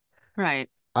sleep. Right.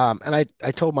 And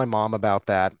I told my mom about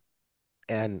that,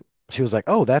 and she was like,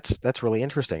 "Oh, that's really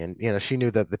interesting." And she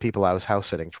knew that the people I was house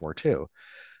sitting for too.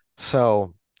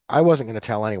 So I wasn't going to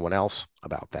tell anyone else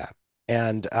about that.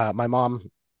 And my mom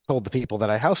told the people that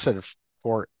I house sit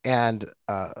for, and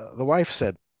the wife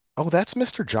said, "Oh, that's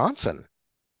Mr. Johnson."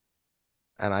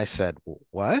 And I said,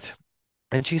 "What?"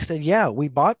 And she said, "Yeah, we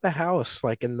bought the house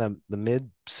like in the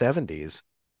mid 70s,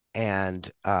 and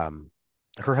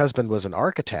her husband was an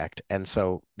architect, and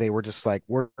so they were just like,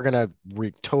 we're gonna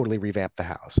totally revamp the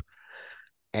house."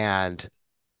 And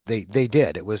they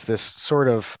did. It was this sort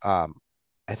of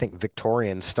I think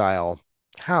Victorian style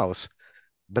house,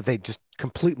 but they just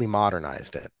completely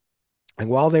modernized it. And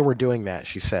while they were doing that,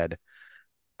 she said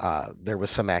there was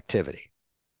some activity.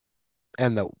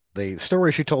 And the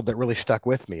story she told that really stuck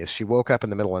with me is she woke up in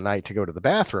the middle of the night to go to the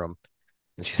bathroom,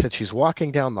 and she said she's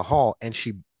walking down the hall and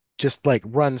she just like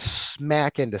runs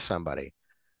smack into somebody.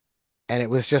 And it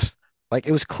was just like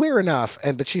it was clear enough.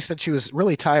 But she said she was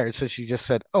really tired, so she just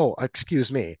said, "Oh,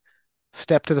 excuse me,"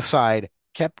 stepped to the side,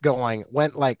 kept going,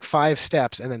 went like 5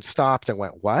 steps, and then stopped and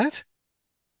went, "What?"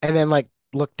 And then like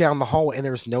looked down the hallway and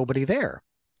there was nobody there.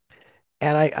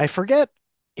 And I forget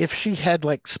if she had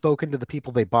like spoken to the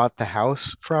people they bought the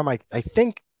house from. I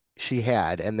think she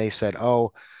had, and they said,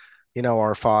 "Oh,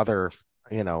 our father,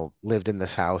 lived in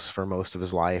this house for most of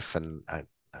his life, and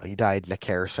he died in a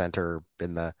care center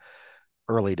in the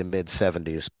early to mid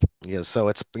 70s." So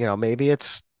it's, maybe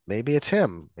it's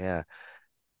him. Yeah.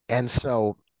 And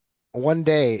so one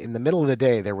day in the middle of the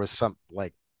day, there was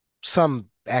some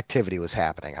activity was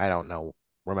happening. I don't know,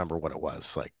 remember what it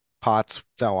was. Like pots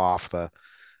fell off the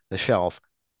shelf,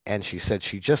 and she said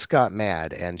she just got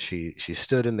mad, and she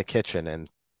stood in the kitchen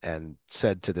and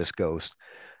said to this ghost,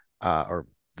 or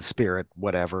the spirit,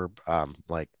 whatever,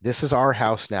 like, this is our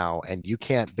house now, and you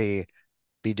can't be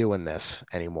doing this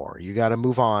anymore. You got to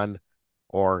move on,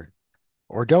 or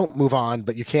don't move on,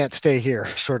 but you can't stay here,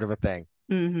 sort of a thing.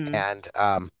 Mm-hmm.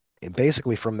 And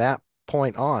basically from that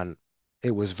point on,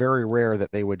 it was very rare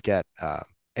that they would get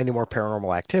any more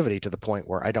paranormal activity, to the point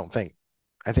where I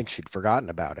think she'd forgotten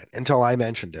about it until I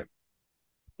mentioned it.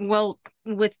 Well,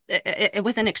 with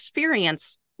an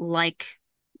experience like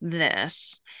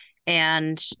this,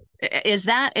 and is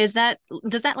that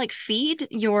does that like feed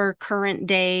your current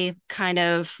day kind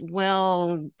of,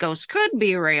 well, ghosts could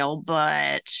be real,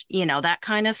 but that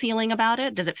kind of feeling about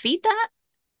it? Does it feed that?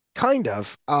 Kind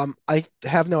of. I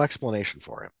have no explanation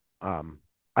for it.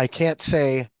 I can't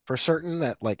say for certain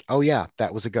that, like, oh yeah,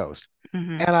 that was a ghost.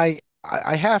 Hmm. And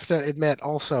I have to admit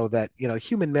also that,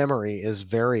 human memory is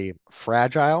very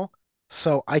fragile.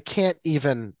 So I can't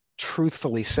even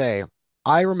truthfully say,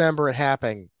 I remember it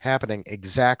happening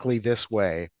exactly this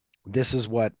way. This is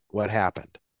what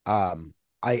happened.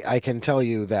 I can tell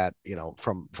you that,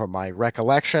 from my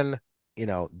recollection,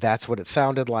 that's what it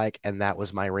sounded like, and that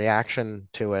was my reaction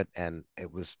to it. And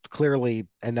it was clearly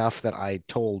enough that I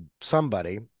told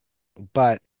somebody,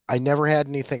 but I never had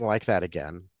anything like that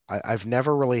again. I've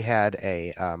never really had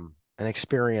an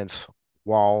experience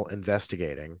while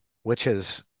investigating, which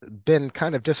has been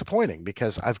kind of disappointing,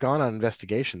 because I've gone on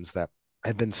investigations that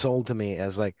had been sold to me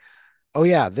as like, oh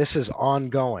yeah, this is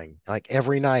ongoing. Like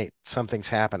every night something's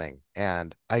happening.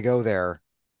 And I go there,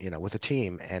 with a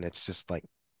team and it's just like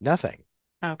nothing.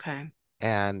 Okay.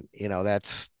 And,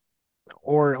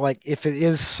 or like if it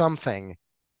is something,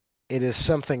 it is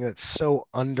something that's so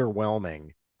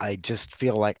underwhelming. I just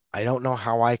feel like I don't know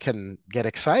how I can get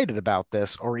excited about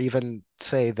this or even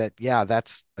say that, yeah,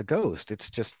 that's a ghost.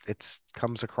 It's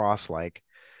comes across like,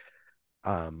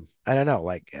 I don't know,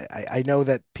 like I know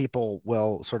that people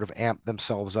will sort of amp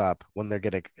themselves up when they're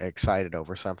getting excited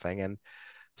over something, and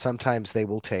sometimes they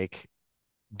will take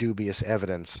dubious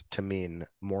evidence to mean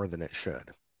more than it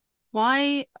should.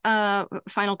 Why,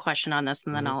 final question on this,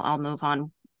 and then Mhm. I'll move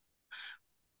on.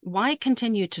 Why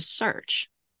continue to search?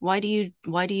 Why do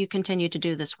you continue to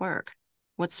do this work?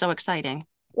 What's so exciting?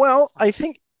 Well, I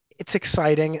think it's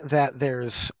exciting that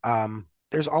there's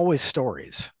always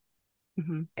stories,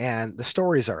 Hmm. and the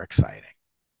stories are exciting,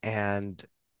 and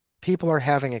people are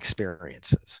having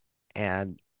experiences.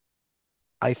 And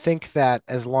I think that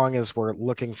as long as we're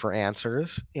looking for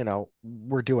answers,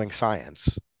 we're doing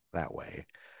science that way.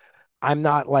 I'm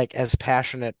not like as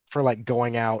passionate for like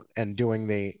going out and doing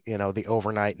the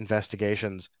overnight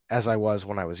investigations as I was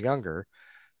when I was younger.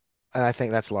 And I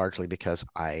think that's largely because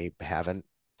I haven't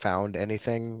found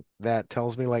anything that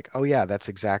tells me like, oh yeah, that's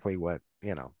exactly what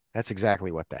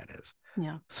that is.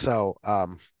 Yeah. So,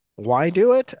 why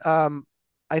do it?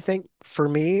 I think for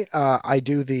me, I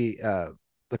do the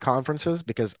conferences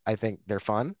because I think they're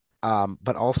fun.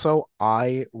 But also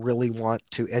I really want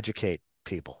to educate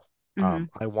people. Hmm.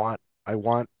 I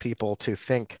want people to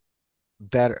think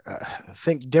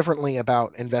differently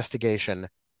about investigation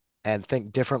and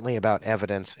think differently about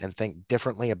evidence and think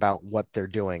differently about what they're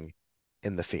doing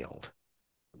in the field.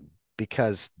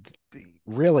 Because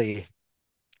really,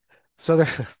 so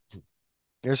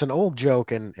there's an old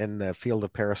joke in the field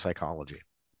of parapsychology.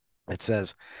 It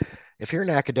says, if you're an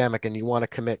academic and you want to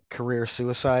commit career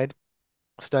suicide,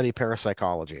 study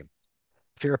parapsychology.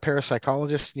 If you're a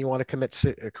parapsychologist and you want to commit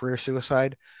career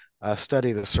suicide,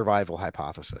 study the survival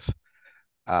hypothesis.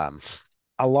 Um,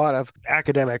 a lot of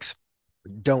academics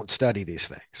don't study these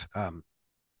things,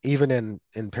 even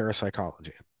in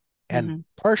parapsychology, and Hmm.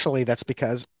 partially that's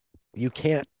because you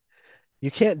can't you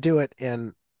can't do it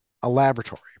in a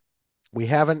laboratory. We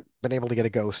haven't been able to get a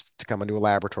ghost to come into a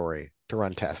laboratory to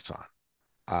run tests on.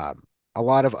 Um, a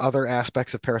lot of other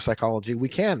aspects of parapsychology we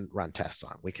can run tests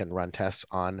on. We can run tests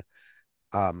um,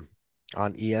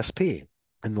 on ESP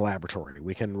in the laboratory.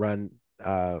 We can run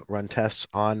tests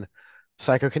on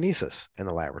psychokinesis in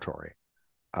the laboratory.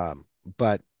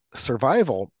 But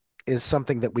survival is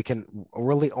something that we can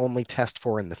really only test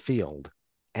for in the field.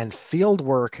 And field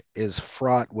work is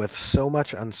fraught with so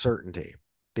much uncertainty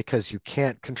because you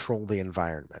can't control the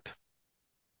environment.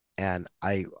 And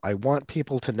I want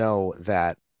people to know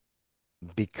that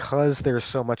because there's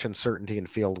so much uncertainty in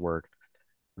field work,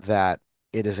 that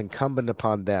it is incumbent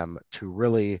upon them to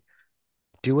really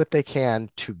do what they can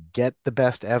to get the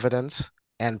best evidence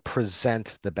and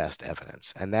present the best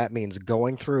evidence. And that means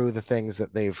going through the things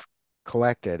that they've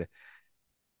collected.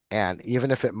 And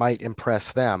even if it might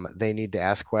impress them, they need to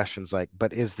ask questions like,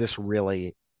 but is this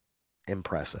really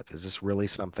impressive? Is this really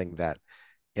something that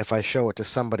if I show it to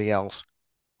somebody else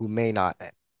who may not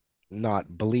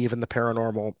believe in the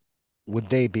paranormal, would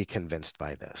they be convinced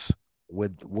by this?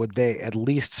 Would they at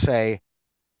least say,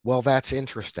 well, that's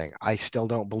interesting. I still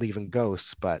don't believe in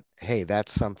ghosts, but hey,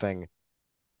 that's something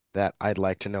that I'd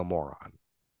like to know more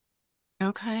on.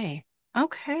 Okay.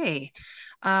 Okay.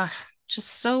 Uh, just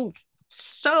so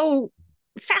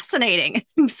fascinating.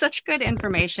 Such good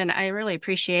information. I really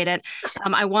appreciate it.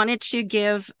 I wanted to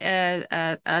give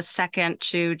a second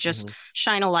to just Mhm.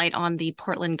 shine a light on the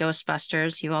Portland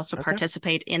Ghostbusters. You also Okay.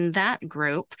 participate in that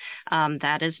group.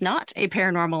 That is not a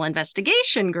paranormal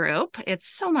investigation group. It's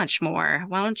so much more.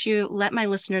 Why don't you let my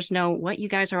listeners know what you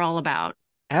guys are all about?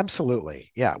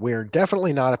 Absolutely. Yeah, we're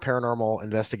definitely not a paranormal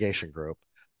investigation group.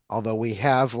 Although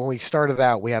when we started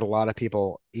out, we had a lot of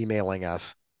people emailing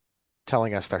us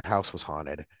telling us their house was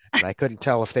haunted. And I couldn't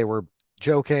tell if they were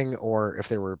joking or if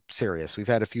they were serious. We've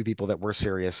had a few people that were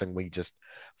serious and we just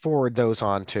forward those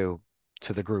on to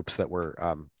the groups that we're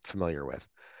familiar with.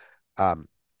 Um,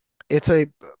 it's a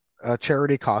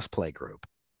charity cosplay group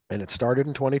and it started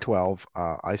in 2012.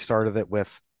 I started it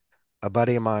with a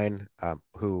buddy of mine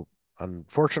who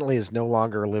unfortunately is no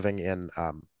longer living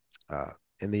uh,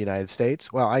 in the United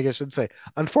States. Well, I guess I should say,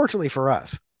 unfortunately for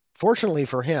us. Fortunately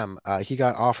for him, he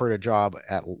got offered a job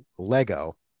at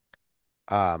Lego,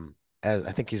 as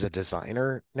I think he's a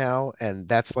designer now, and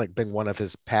that's like been one of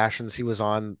his passions. He was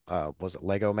on was it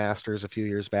Lego Masters a few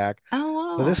years back.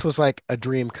 Oh, So wow. this was like a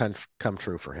dream come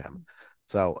true for him.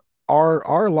 So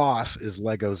our loss is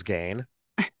Lego's gain.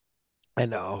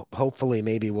 And hopefully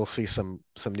maybe we'll see some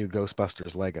new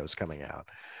Ghostbusters Legos coming out.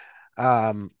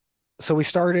 Um, so we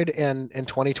started in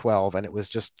 2012 and it was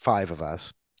just five of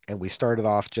us. And we started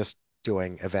off just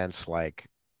doing events like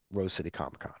Rose City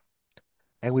Comic Con.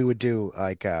 And we would do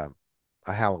like a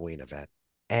Halloween event.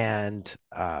 And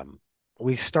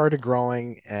we started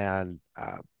growing. And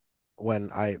when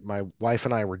my wife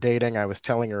and I were dating, I was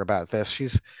telling her about this.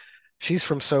 She's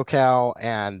from SoCal,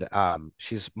 and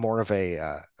she's more of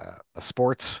a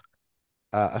sports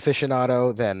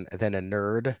aficionado than a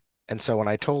nerd. And so when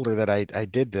I told her that I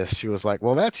did this, she was like,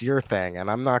 "Well, that's your thing, and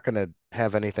I'm not going to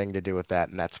have anything to do with that,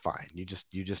 and that's fine. You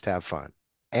just have fun."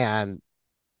 And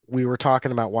we were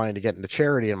talking about wanting to get into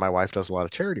charity, and my wife does a lot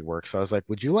of charity work. So I was like,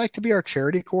 "Would you like to be our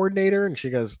charity coordinator?" And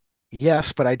she goes,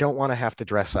 "Yes, but I don't want to have to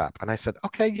dress up." And I said,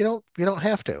 "Okay, you don't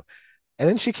have to." And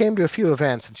then she came to a few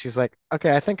events, and she's like,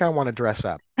 "Okay, I think I want to dress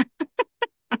up."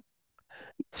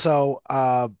 So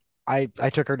I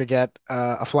took her to get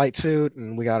a flight suit,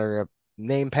 and we got her a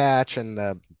name patch and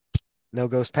the no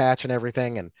ghost patch and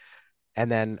everything,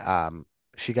 and then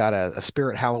she got a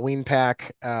Spirit Halloween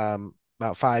pack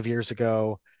about 5 years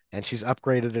ago, and she's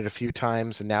upgraded it a few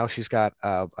times, and now she's got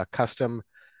a custom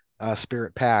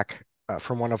Spirit pack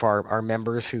from one of our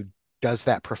members who does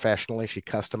that professionally. She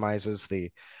customizes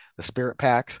the Spirit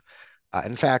packs.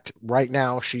 In fact, right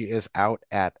now she is out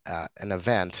at an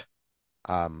event.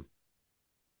 Um,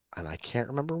 and I can't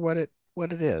remember what it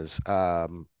is.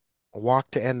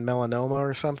 Walk to End Melanoma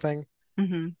or something.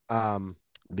 Hmm. Um,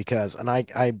 because and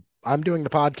I'm doing the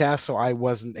podcast, so I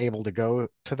wasn't able to go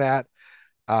to that.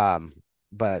 Um,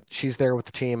 but she's there with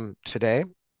the team today,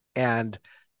 and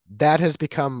that has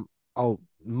become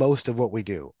most of what we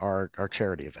do, our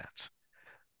charity events.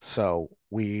 So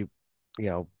we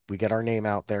get our name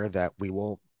out there that we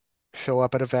will show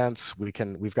up at events. We've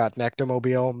got an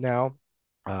ectomobile now.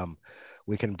 Um,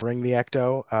 we can bring the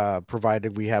ecto,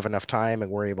 provided we have enough time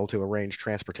and we're able to arrange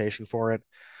transportation for it.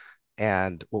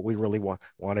 And what we really want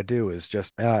to do is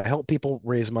just help people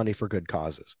raise money for good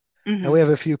causes. And we Hmm. have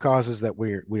a few causes that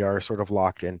we are sort of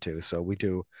locked into. So we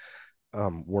do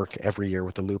work every year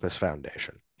with the Lupus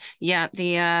Foundation. Yeah,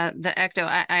 the ecto.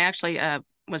 I actually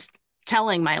was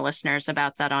telling my listeners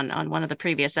about that on one of the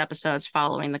previous episodes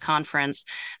following the conference.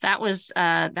 That was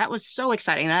so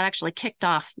exciting. That actually kicked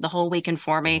off the whole weekend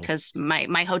for me Mhm. because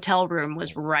my hotel room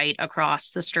was right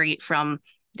across the street from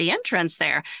the entrance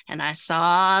there, and I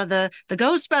saw the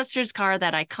Ghostbusters car,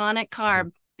 that iconic Mhm.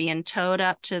 car, being towed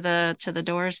up to the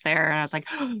doors there, and I was like,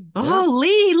 Yeah, "Oh,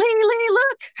 Lee,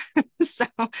 look!" So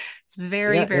it's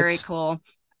very, yeah, very cool.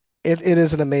 it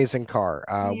is an amazing car.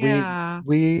 Yeah.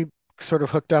 We sort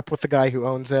of hooked up with the guy who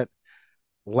owns it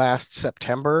last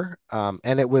September,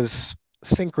 and it was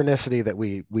synchronicity that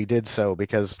we did so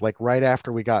because like right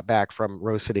after we got back from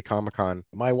Rose City Comic Con,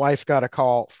 my wife got a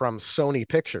call from Sony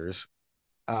Pictures,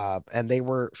 and they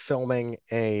were filming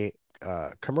a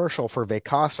commercial for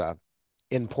Vacasa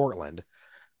in Portland.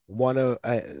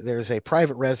 There's a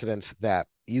private residence that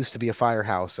used to be a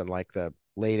firehouse in like the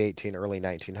late 18, early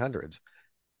 1900s,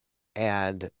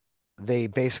 and they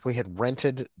basically had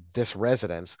rented this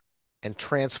residence and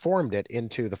transformed it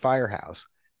into the firehouse.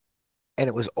 And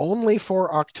it was only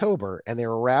for October, and they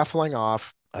were raffling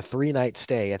off a 3 night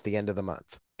stay at the end of the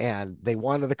month. And they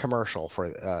wanted the commercial for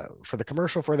the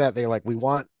commercial for that. They're like, we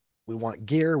want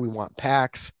gear, we want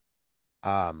packs,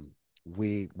 um,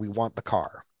 we want the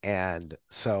car. And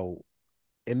so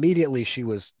immediately she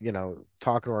was,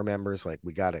 talking to our members like,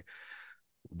 we got to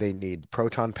they need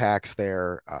proton packs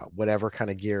there, whatever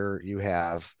kind of gear you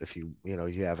have. If you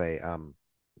have a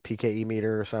PKE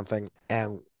meter or something,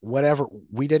 and whatever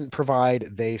we didn't provide,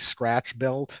 they scratch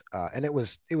built, and it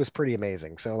was pretty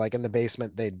amazing. So like in the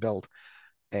basement, they'd built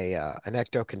a an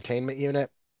ecto containment unit,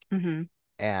 Hmm.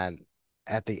 and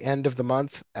at the end of the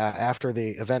month, after the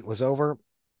event was over,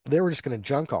 they were just going to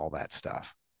junk all that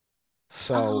stuff.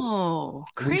 So Oh,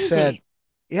 we said, crazy.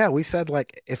 yeah, we said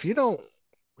like if you're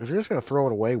just going to throw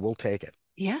it away, we'll take it.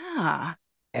 Yeah.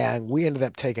 And we ended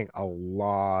up taking a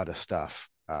lot of stuff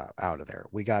out of there.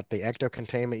 We got the ecto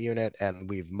containment unit and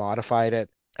we've modified it.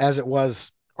 As it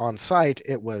was on site,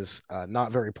 it was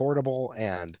not very portable,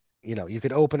 and you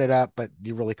could open it up, but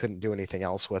you really couldn't do anything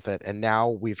else with it. And now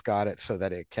we've got it so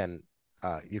that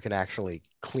you can actually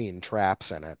clean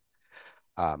traps in it.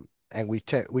 And we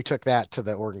took that to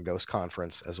the Oregon Ghost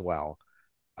Conference as well.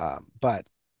 But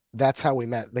that's how we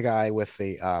met the guy with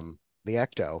the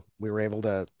Ecto. We were able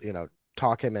to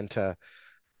talk him into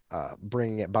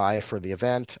bringing it by for the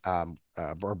event,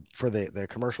 or for the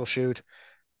commercial shoot.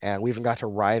 And we even got to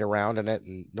ride around in it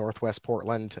in Northwest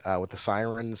Portland with the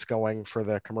sirens going for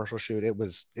the commercial shoot. It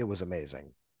was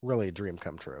amazing. Really a dream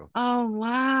come true. Oh,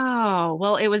 wow.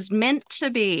 Well, it was meant to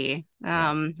be.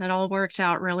 Yeah. It all worked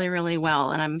out really, really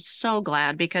well. And I'm so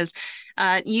glad because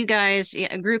you guys,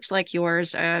 yeah, groups like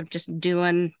yours, just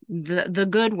doing the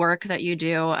good work that you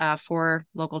do for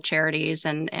local charities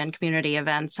and community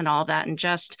events and all that, and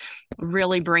just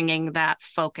really bringing that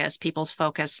focus, people's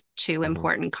focus to Mhm.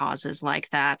 important causes like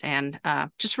that. And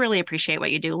just really appreciate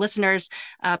what you do. Listeners,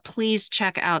 please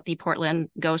check out the Portland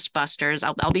Ghostbusters.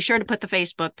 I'll be sure to put the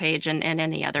Facebook page and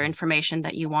any other information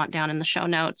that you want down in the show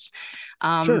notes.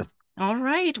 Sure. All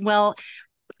right. Well,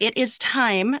 it is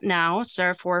time now,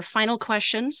 sir, for final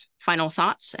questions, final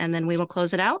thoughts, and then we will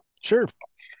close it out. Sure.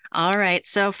 All right.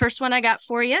 So, first one I got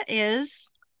for you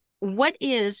is, what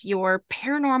is your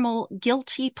paranormal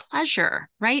guilty pleasure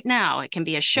right now? It can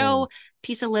be a Mm. show,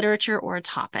 piece of literature, or a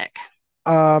topic.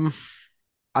 Um,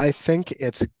 I think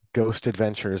it's Ghost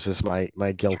Adventures is my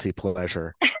guilty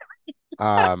pleasure.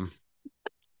 Um,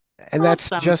 and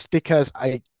that's Awesome. just because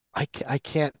I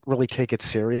can't really take it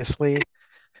seriously.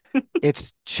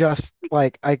 It's just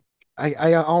like I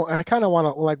kind of want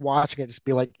to like watching it just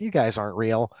be like, you guys aren't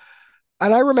real.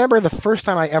 And I remember the first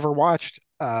time I ever watched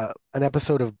an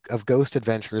episode of Ghost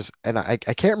Adventures, and I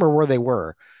can't remember where they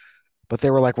were, but they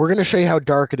were like, we're going to show you how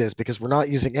dark it is because we're not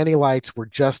using any lights. We're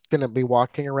just going to be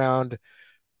walking around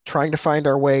trying to find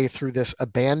our way through this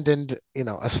abandoned,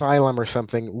 asylum or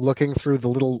something, looking through the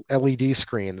little LED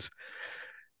screens.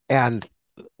 And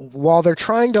while they're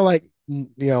trying to like,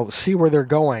 see where they're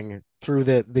going through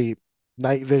the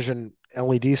night vision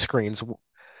LED screens,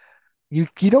 you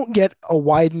don't get a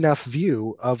wide enough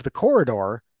view of the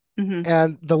corridor. Hmm.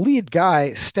 And the lead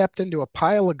guy stepped into a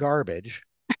pile of garbage,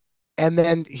 and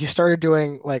then he started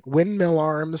doing like windmill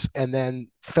arms and then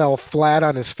fell flat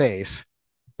on his face,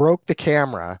 broke the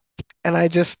camera. And I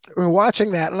just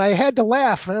watching that and I had to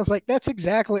laugh. And I was like,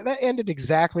 that ended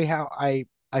exactly how I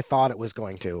thought it was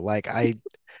going to. Like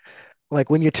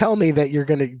when you tell me that you're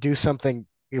going to do something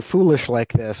foolish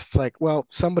like this, it's like, well,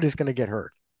 somebody's going to get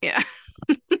hurt. Yeah.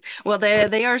 Well,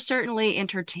 they are certainly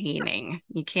entertaining.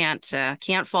 You can't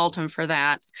fault them for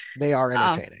that. They are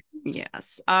Uh, entertaining.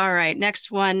 yes. All right.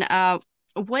 Next one.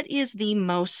 What is the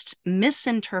most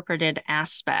misinterpreted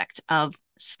aspect of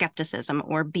skepticism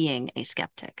or being a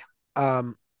skeptic?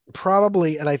 Um,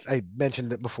 Probably, and I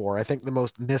mentioned it before, I think the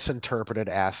most misinterpreted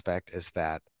aspect is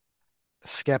that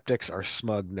skeptics are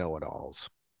smug know-it-alls.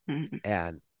 Mhm.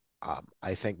 And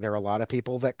I think there are a lot of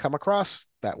people that come across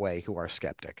that way who are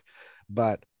skeptic.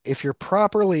 But if you're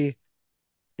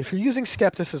using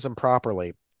skepticism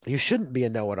properly, you shouldn't be a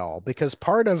know-it-all because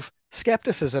part of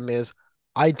skepticism is,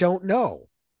 I don't know.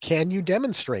 Can you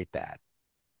demonstrate that?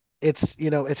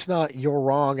 It's not you're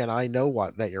wrong and I know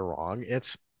what that you're wrong.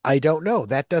 It's I don't know.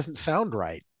 That doesn't sound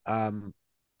right.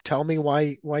 Tell me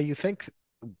why you think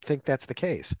that's the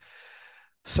case.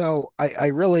 So I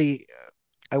really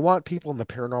I want people in the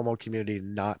paranormal community to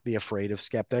not be afraid of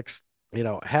skeptics.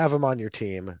 Have them on your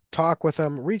team, talk with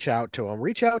them, reach out to them,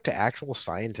 reach out to actual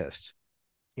scientists.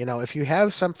 If you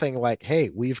have something like, hey,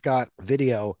 we've got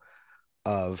video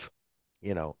of,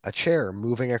 a chair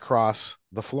moving across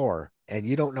the floor and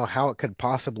you don't know how it could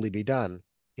possibly be done,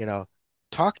 you know,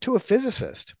 talk to a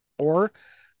physicist or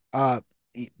uh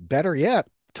better yet,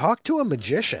 talk to a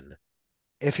magician.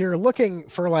 If you're looking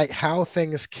for like how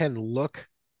things can look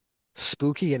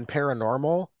spooky and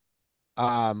paranormal,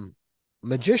 um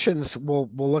magicians will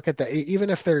look at that even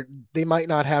if they might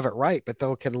not have it right, but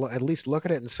they'll at least look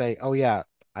at it and say, oh yeah,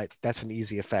 that's an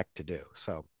easy effect to do.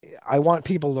 So I want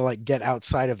people to like get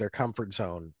outside of their comfort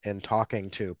zone and talking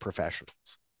to professionals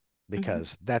Mhm.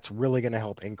 because that's really going to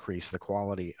help increase the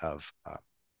quality of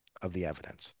the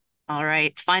evidence. All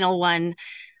right. Final one.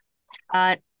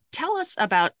 Uh, Tell us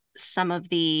about some of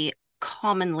the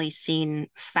commonly seen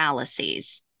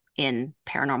fallacies in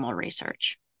paranormal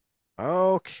research.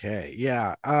 Okay,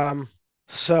 yeah.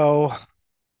 So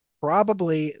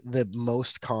probably the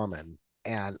most common,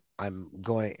 and I don't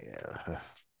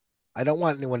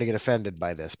want anyone to get offended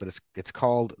by this, but it's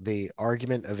called the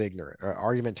argument of ignorance or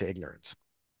argument to ignorance.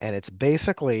 And it's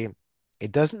basically,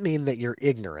 it doesn't mean that you're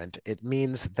ignorant. It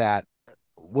means that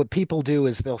what people do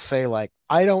is they'll say like,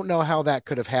 I don't know how that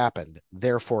could have happened,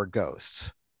 therefore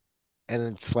ghosts. And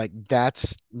it's like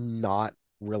that's not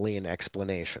really an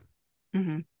explanation.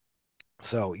 Hmm.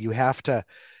 So you have to,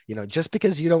 just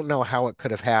because you don't know how it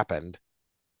could have happened,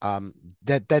 um,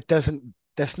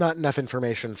 that's not enough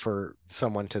information for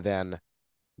someone to then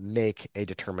make a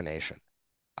determination.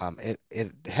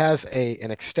 It has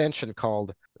an extension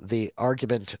called the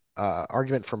argument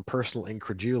from personal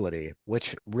incredulity,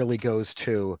 which really goes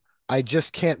to I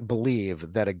just can't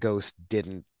believe that a ghost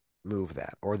didn't move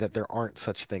that, or that there aren't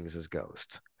such things as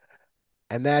ghosts.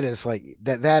 And that is like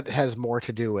that has more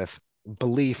to do with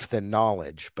belief than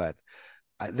knowledge, but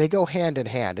they go hand in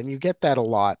hand, and you get that a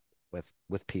lot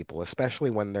with people, especially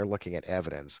when they're looking at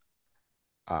evidence.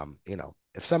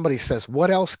 If somebody says, "What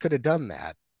else could have done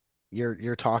that?"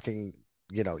 You're talking,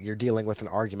 you're dealing with an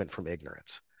argument from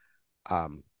ignorance,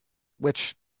 um,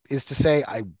 which is to say,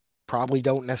 I probably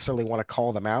don't necessarily want to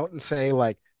call them out and say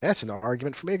like that's an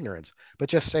argument from ignorance, but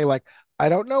just say like, I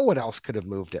don't know what else could have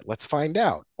moved it. Let's find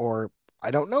out. Or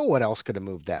I don't know what else could have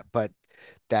moved that, but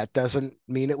that doesn't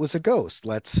mean it was a ghost.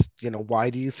 Why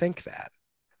do you think that?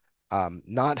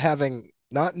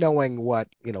 Not knowing what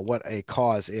a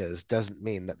cause is doesn't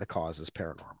mean that the cause is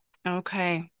paranormal.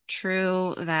 Okay,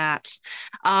 true that.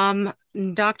 Um,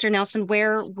 Dr. Nelson,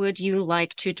 where would you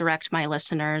like to direct my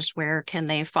listeners? Where can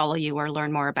they follow you or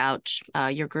learn more about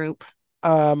your group?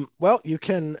 Well, you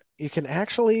can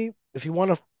actually, if you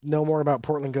want to know more about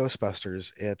Portland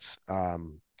Ghostbusters, it's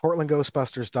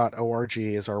portlandghostbusters.org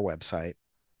is our website.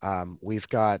 We've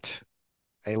got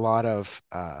a lot of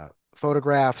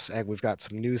photographs, and we've got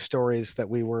some news stories that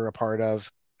we were a part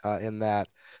of in that,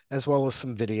 as well as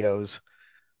some videos.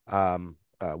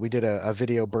 We did a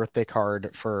video birthday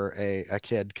card for a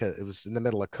kid because it was in the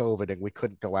middle of COVID and we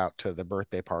couldn't go out to the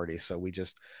birthday party, so we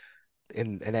just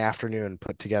in an afternoon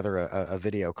put together a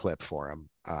video clip for him.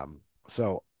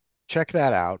 So check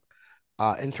that out.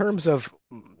 In terms of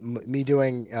me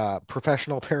doing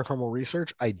professional paranormal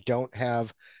research, I don't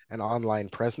have an online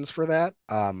presence for that.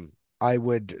 I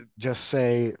would just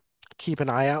say keep an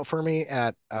eye out for me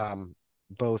at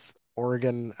both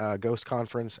Oregon Ghost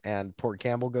Conference and Port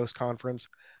Campbell Ghost Conference,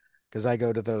 because I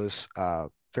go to those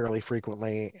fairly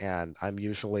frequently, and I'm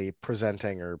usually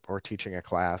presenting or teaching a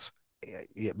class.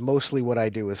 Mostly what I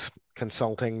do is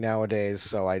consulting nowadays,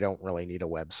 so I don't really need a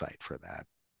website for that.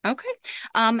 Okay.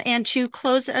 And to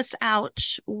close us out,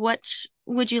 what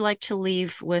would you like to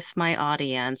leave with my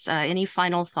audience? Any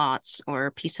final thoughts or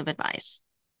piece of advice?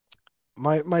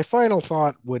 My final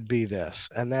thought would be this,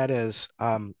 and that is,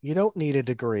 you don't need a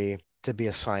degree to be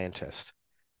a scientist.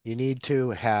 You need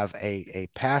to have a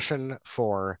passion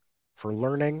for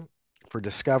learning, for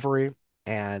discovery,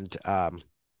 and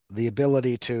the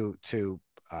ability to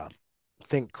uh,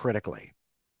 think critically.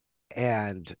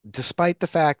 And despite the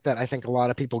fact that I think a lot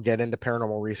of people get into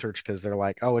paranormal research because they're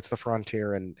like, oh, it's the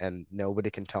frontier and nobody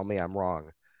can tell me I'm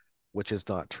wrong, which is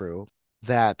not true,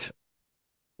 that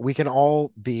we can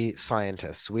all be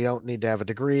scientists. We don't need to have a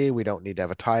degree, we don't need to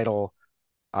have a title.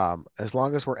 As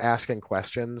long as we're asking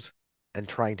questions and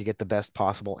trying to get the best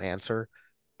possible answer,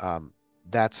 um,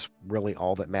 that's really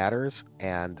all that matters.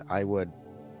 And I would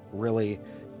really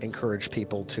encourage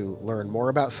people to learn more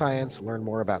about science, learn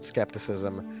more about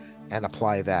skepticism, and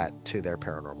apply that to their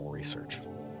paranormal research.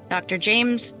 Dr.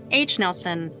 James H.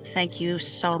 Nelson, thank you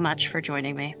so much for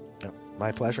joining me. Yep,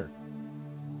 my pleasure.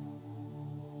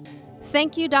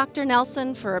 Thank you, Dr.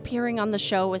 Nelson, for appearing on the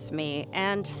show with me.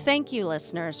 And thank you,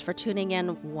 listeners, for tuning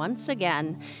in once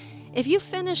again. If you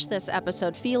finish this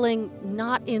episode feeling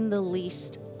not in the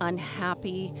least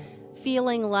unhappy,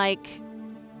 feeling like,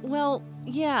 well,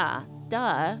 yeah,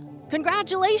 duh,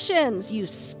 congratulations, you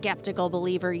skeptical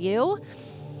believer, you.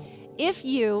 If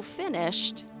you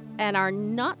finished and are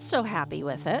not so happy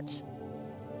with it,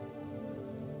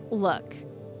 look,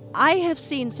 I have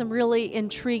seen some really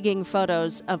intriguing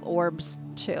photos of orbs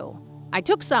too. I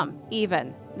took some,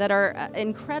 even, that are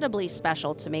incredibly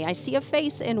special to me. I see a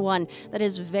face in one that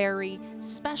is very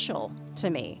special to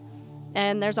me.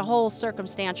 And there's a whole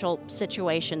circumstantial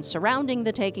situation surrounding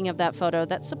the taking of that photo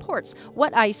that supports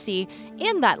what I see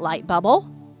in that light bubble.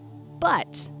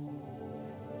 But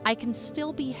I can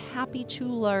still be happy to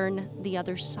learn the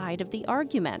other side of the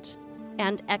argument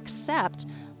and accept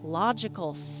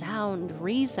logical, sound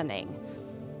reasoning.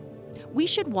 We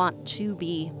should want to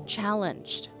be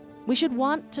challenged. We should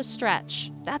want to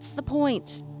stretch. That's the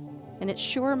point. And it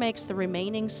sure makes the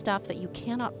remaining stuff that you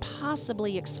cannot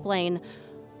possibly explain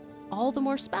all the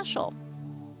more special,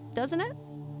 doesn't it?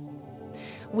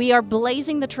 We are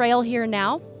blazing the trail here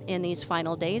now in these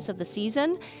final days of the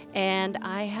season, and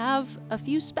I have a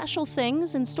few special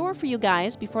things in store for you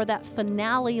guys before that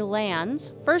finale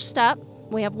lands. First up,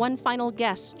 we have one final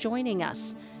guest joining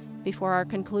us before our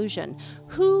conclusion.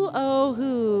 Who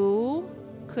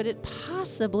could it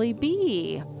possibly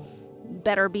be?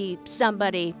 Better be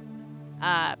somebody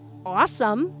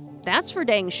awesome, that's for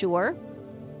dang sure.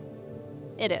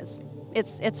 It is.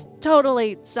 It's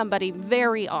totally somebody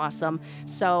very awesome.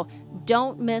 So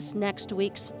don't miss next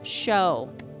week's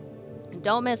show.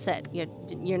 Don't miss it.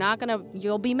 You're not gonna.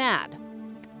 You'll be mad.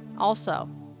 Also,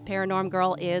 Paranorm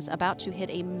Girl is about to hit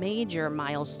a major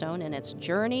milestone in its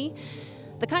journey.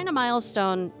 The kind of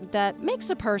milestone that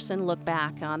makes a person look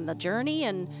back on the journey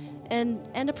and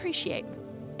appreciate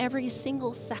every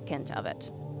single second of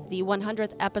it. The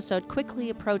 100th episode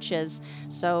quickly approaches,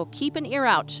 so keep an ear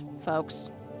out,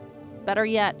 folks. Better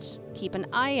yet, keep an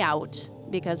eye out,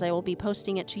 because I will be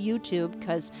posting it to YouTube,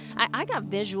 because I got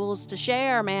visuals to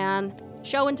share, man.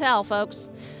 Show and tell,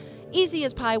 folks. Easy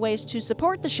as pie ways to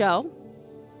support the show.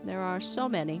 There are so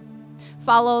many.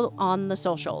 Follow on the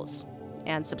socials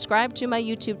and subscribe to my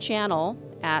YouTube channel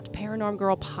at Paranorm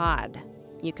Girl Pod.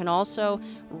 You can also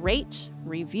rate,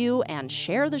 review, and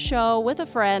share the show with a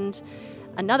friend.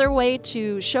 Another way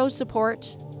to show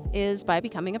support is by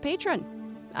becoming a patron.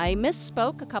 I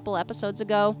misspoke a couple episodes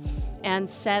ago and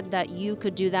said that you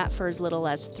could do that for as little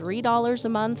as $3 a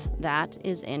month. That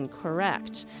is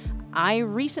incorrect. I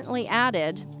recently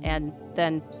added, and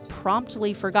then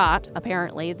promptly forgot,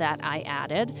 apparently, that I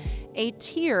added a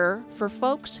tier for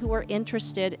folks who are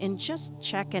interested in just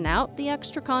checking out the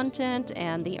extra content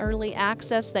and the early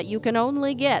access that you can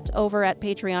only get over at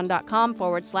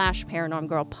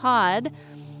patreon.com/paranormgirlpod.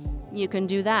 You can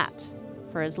do that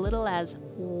for as little as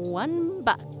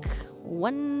 $1,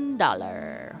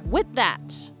 $1. With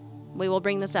that, we will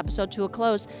bring this episode to a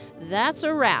close. That's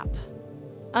a wrap.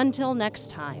 Until next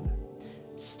time,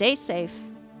 stay safe,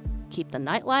 keep the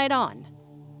nightlight on,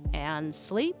 and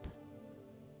sleep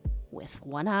with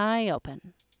one eye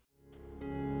open.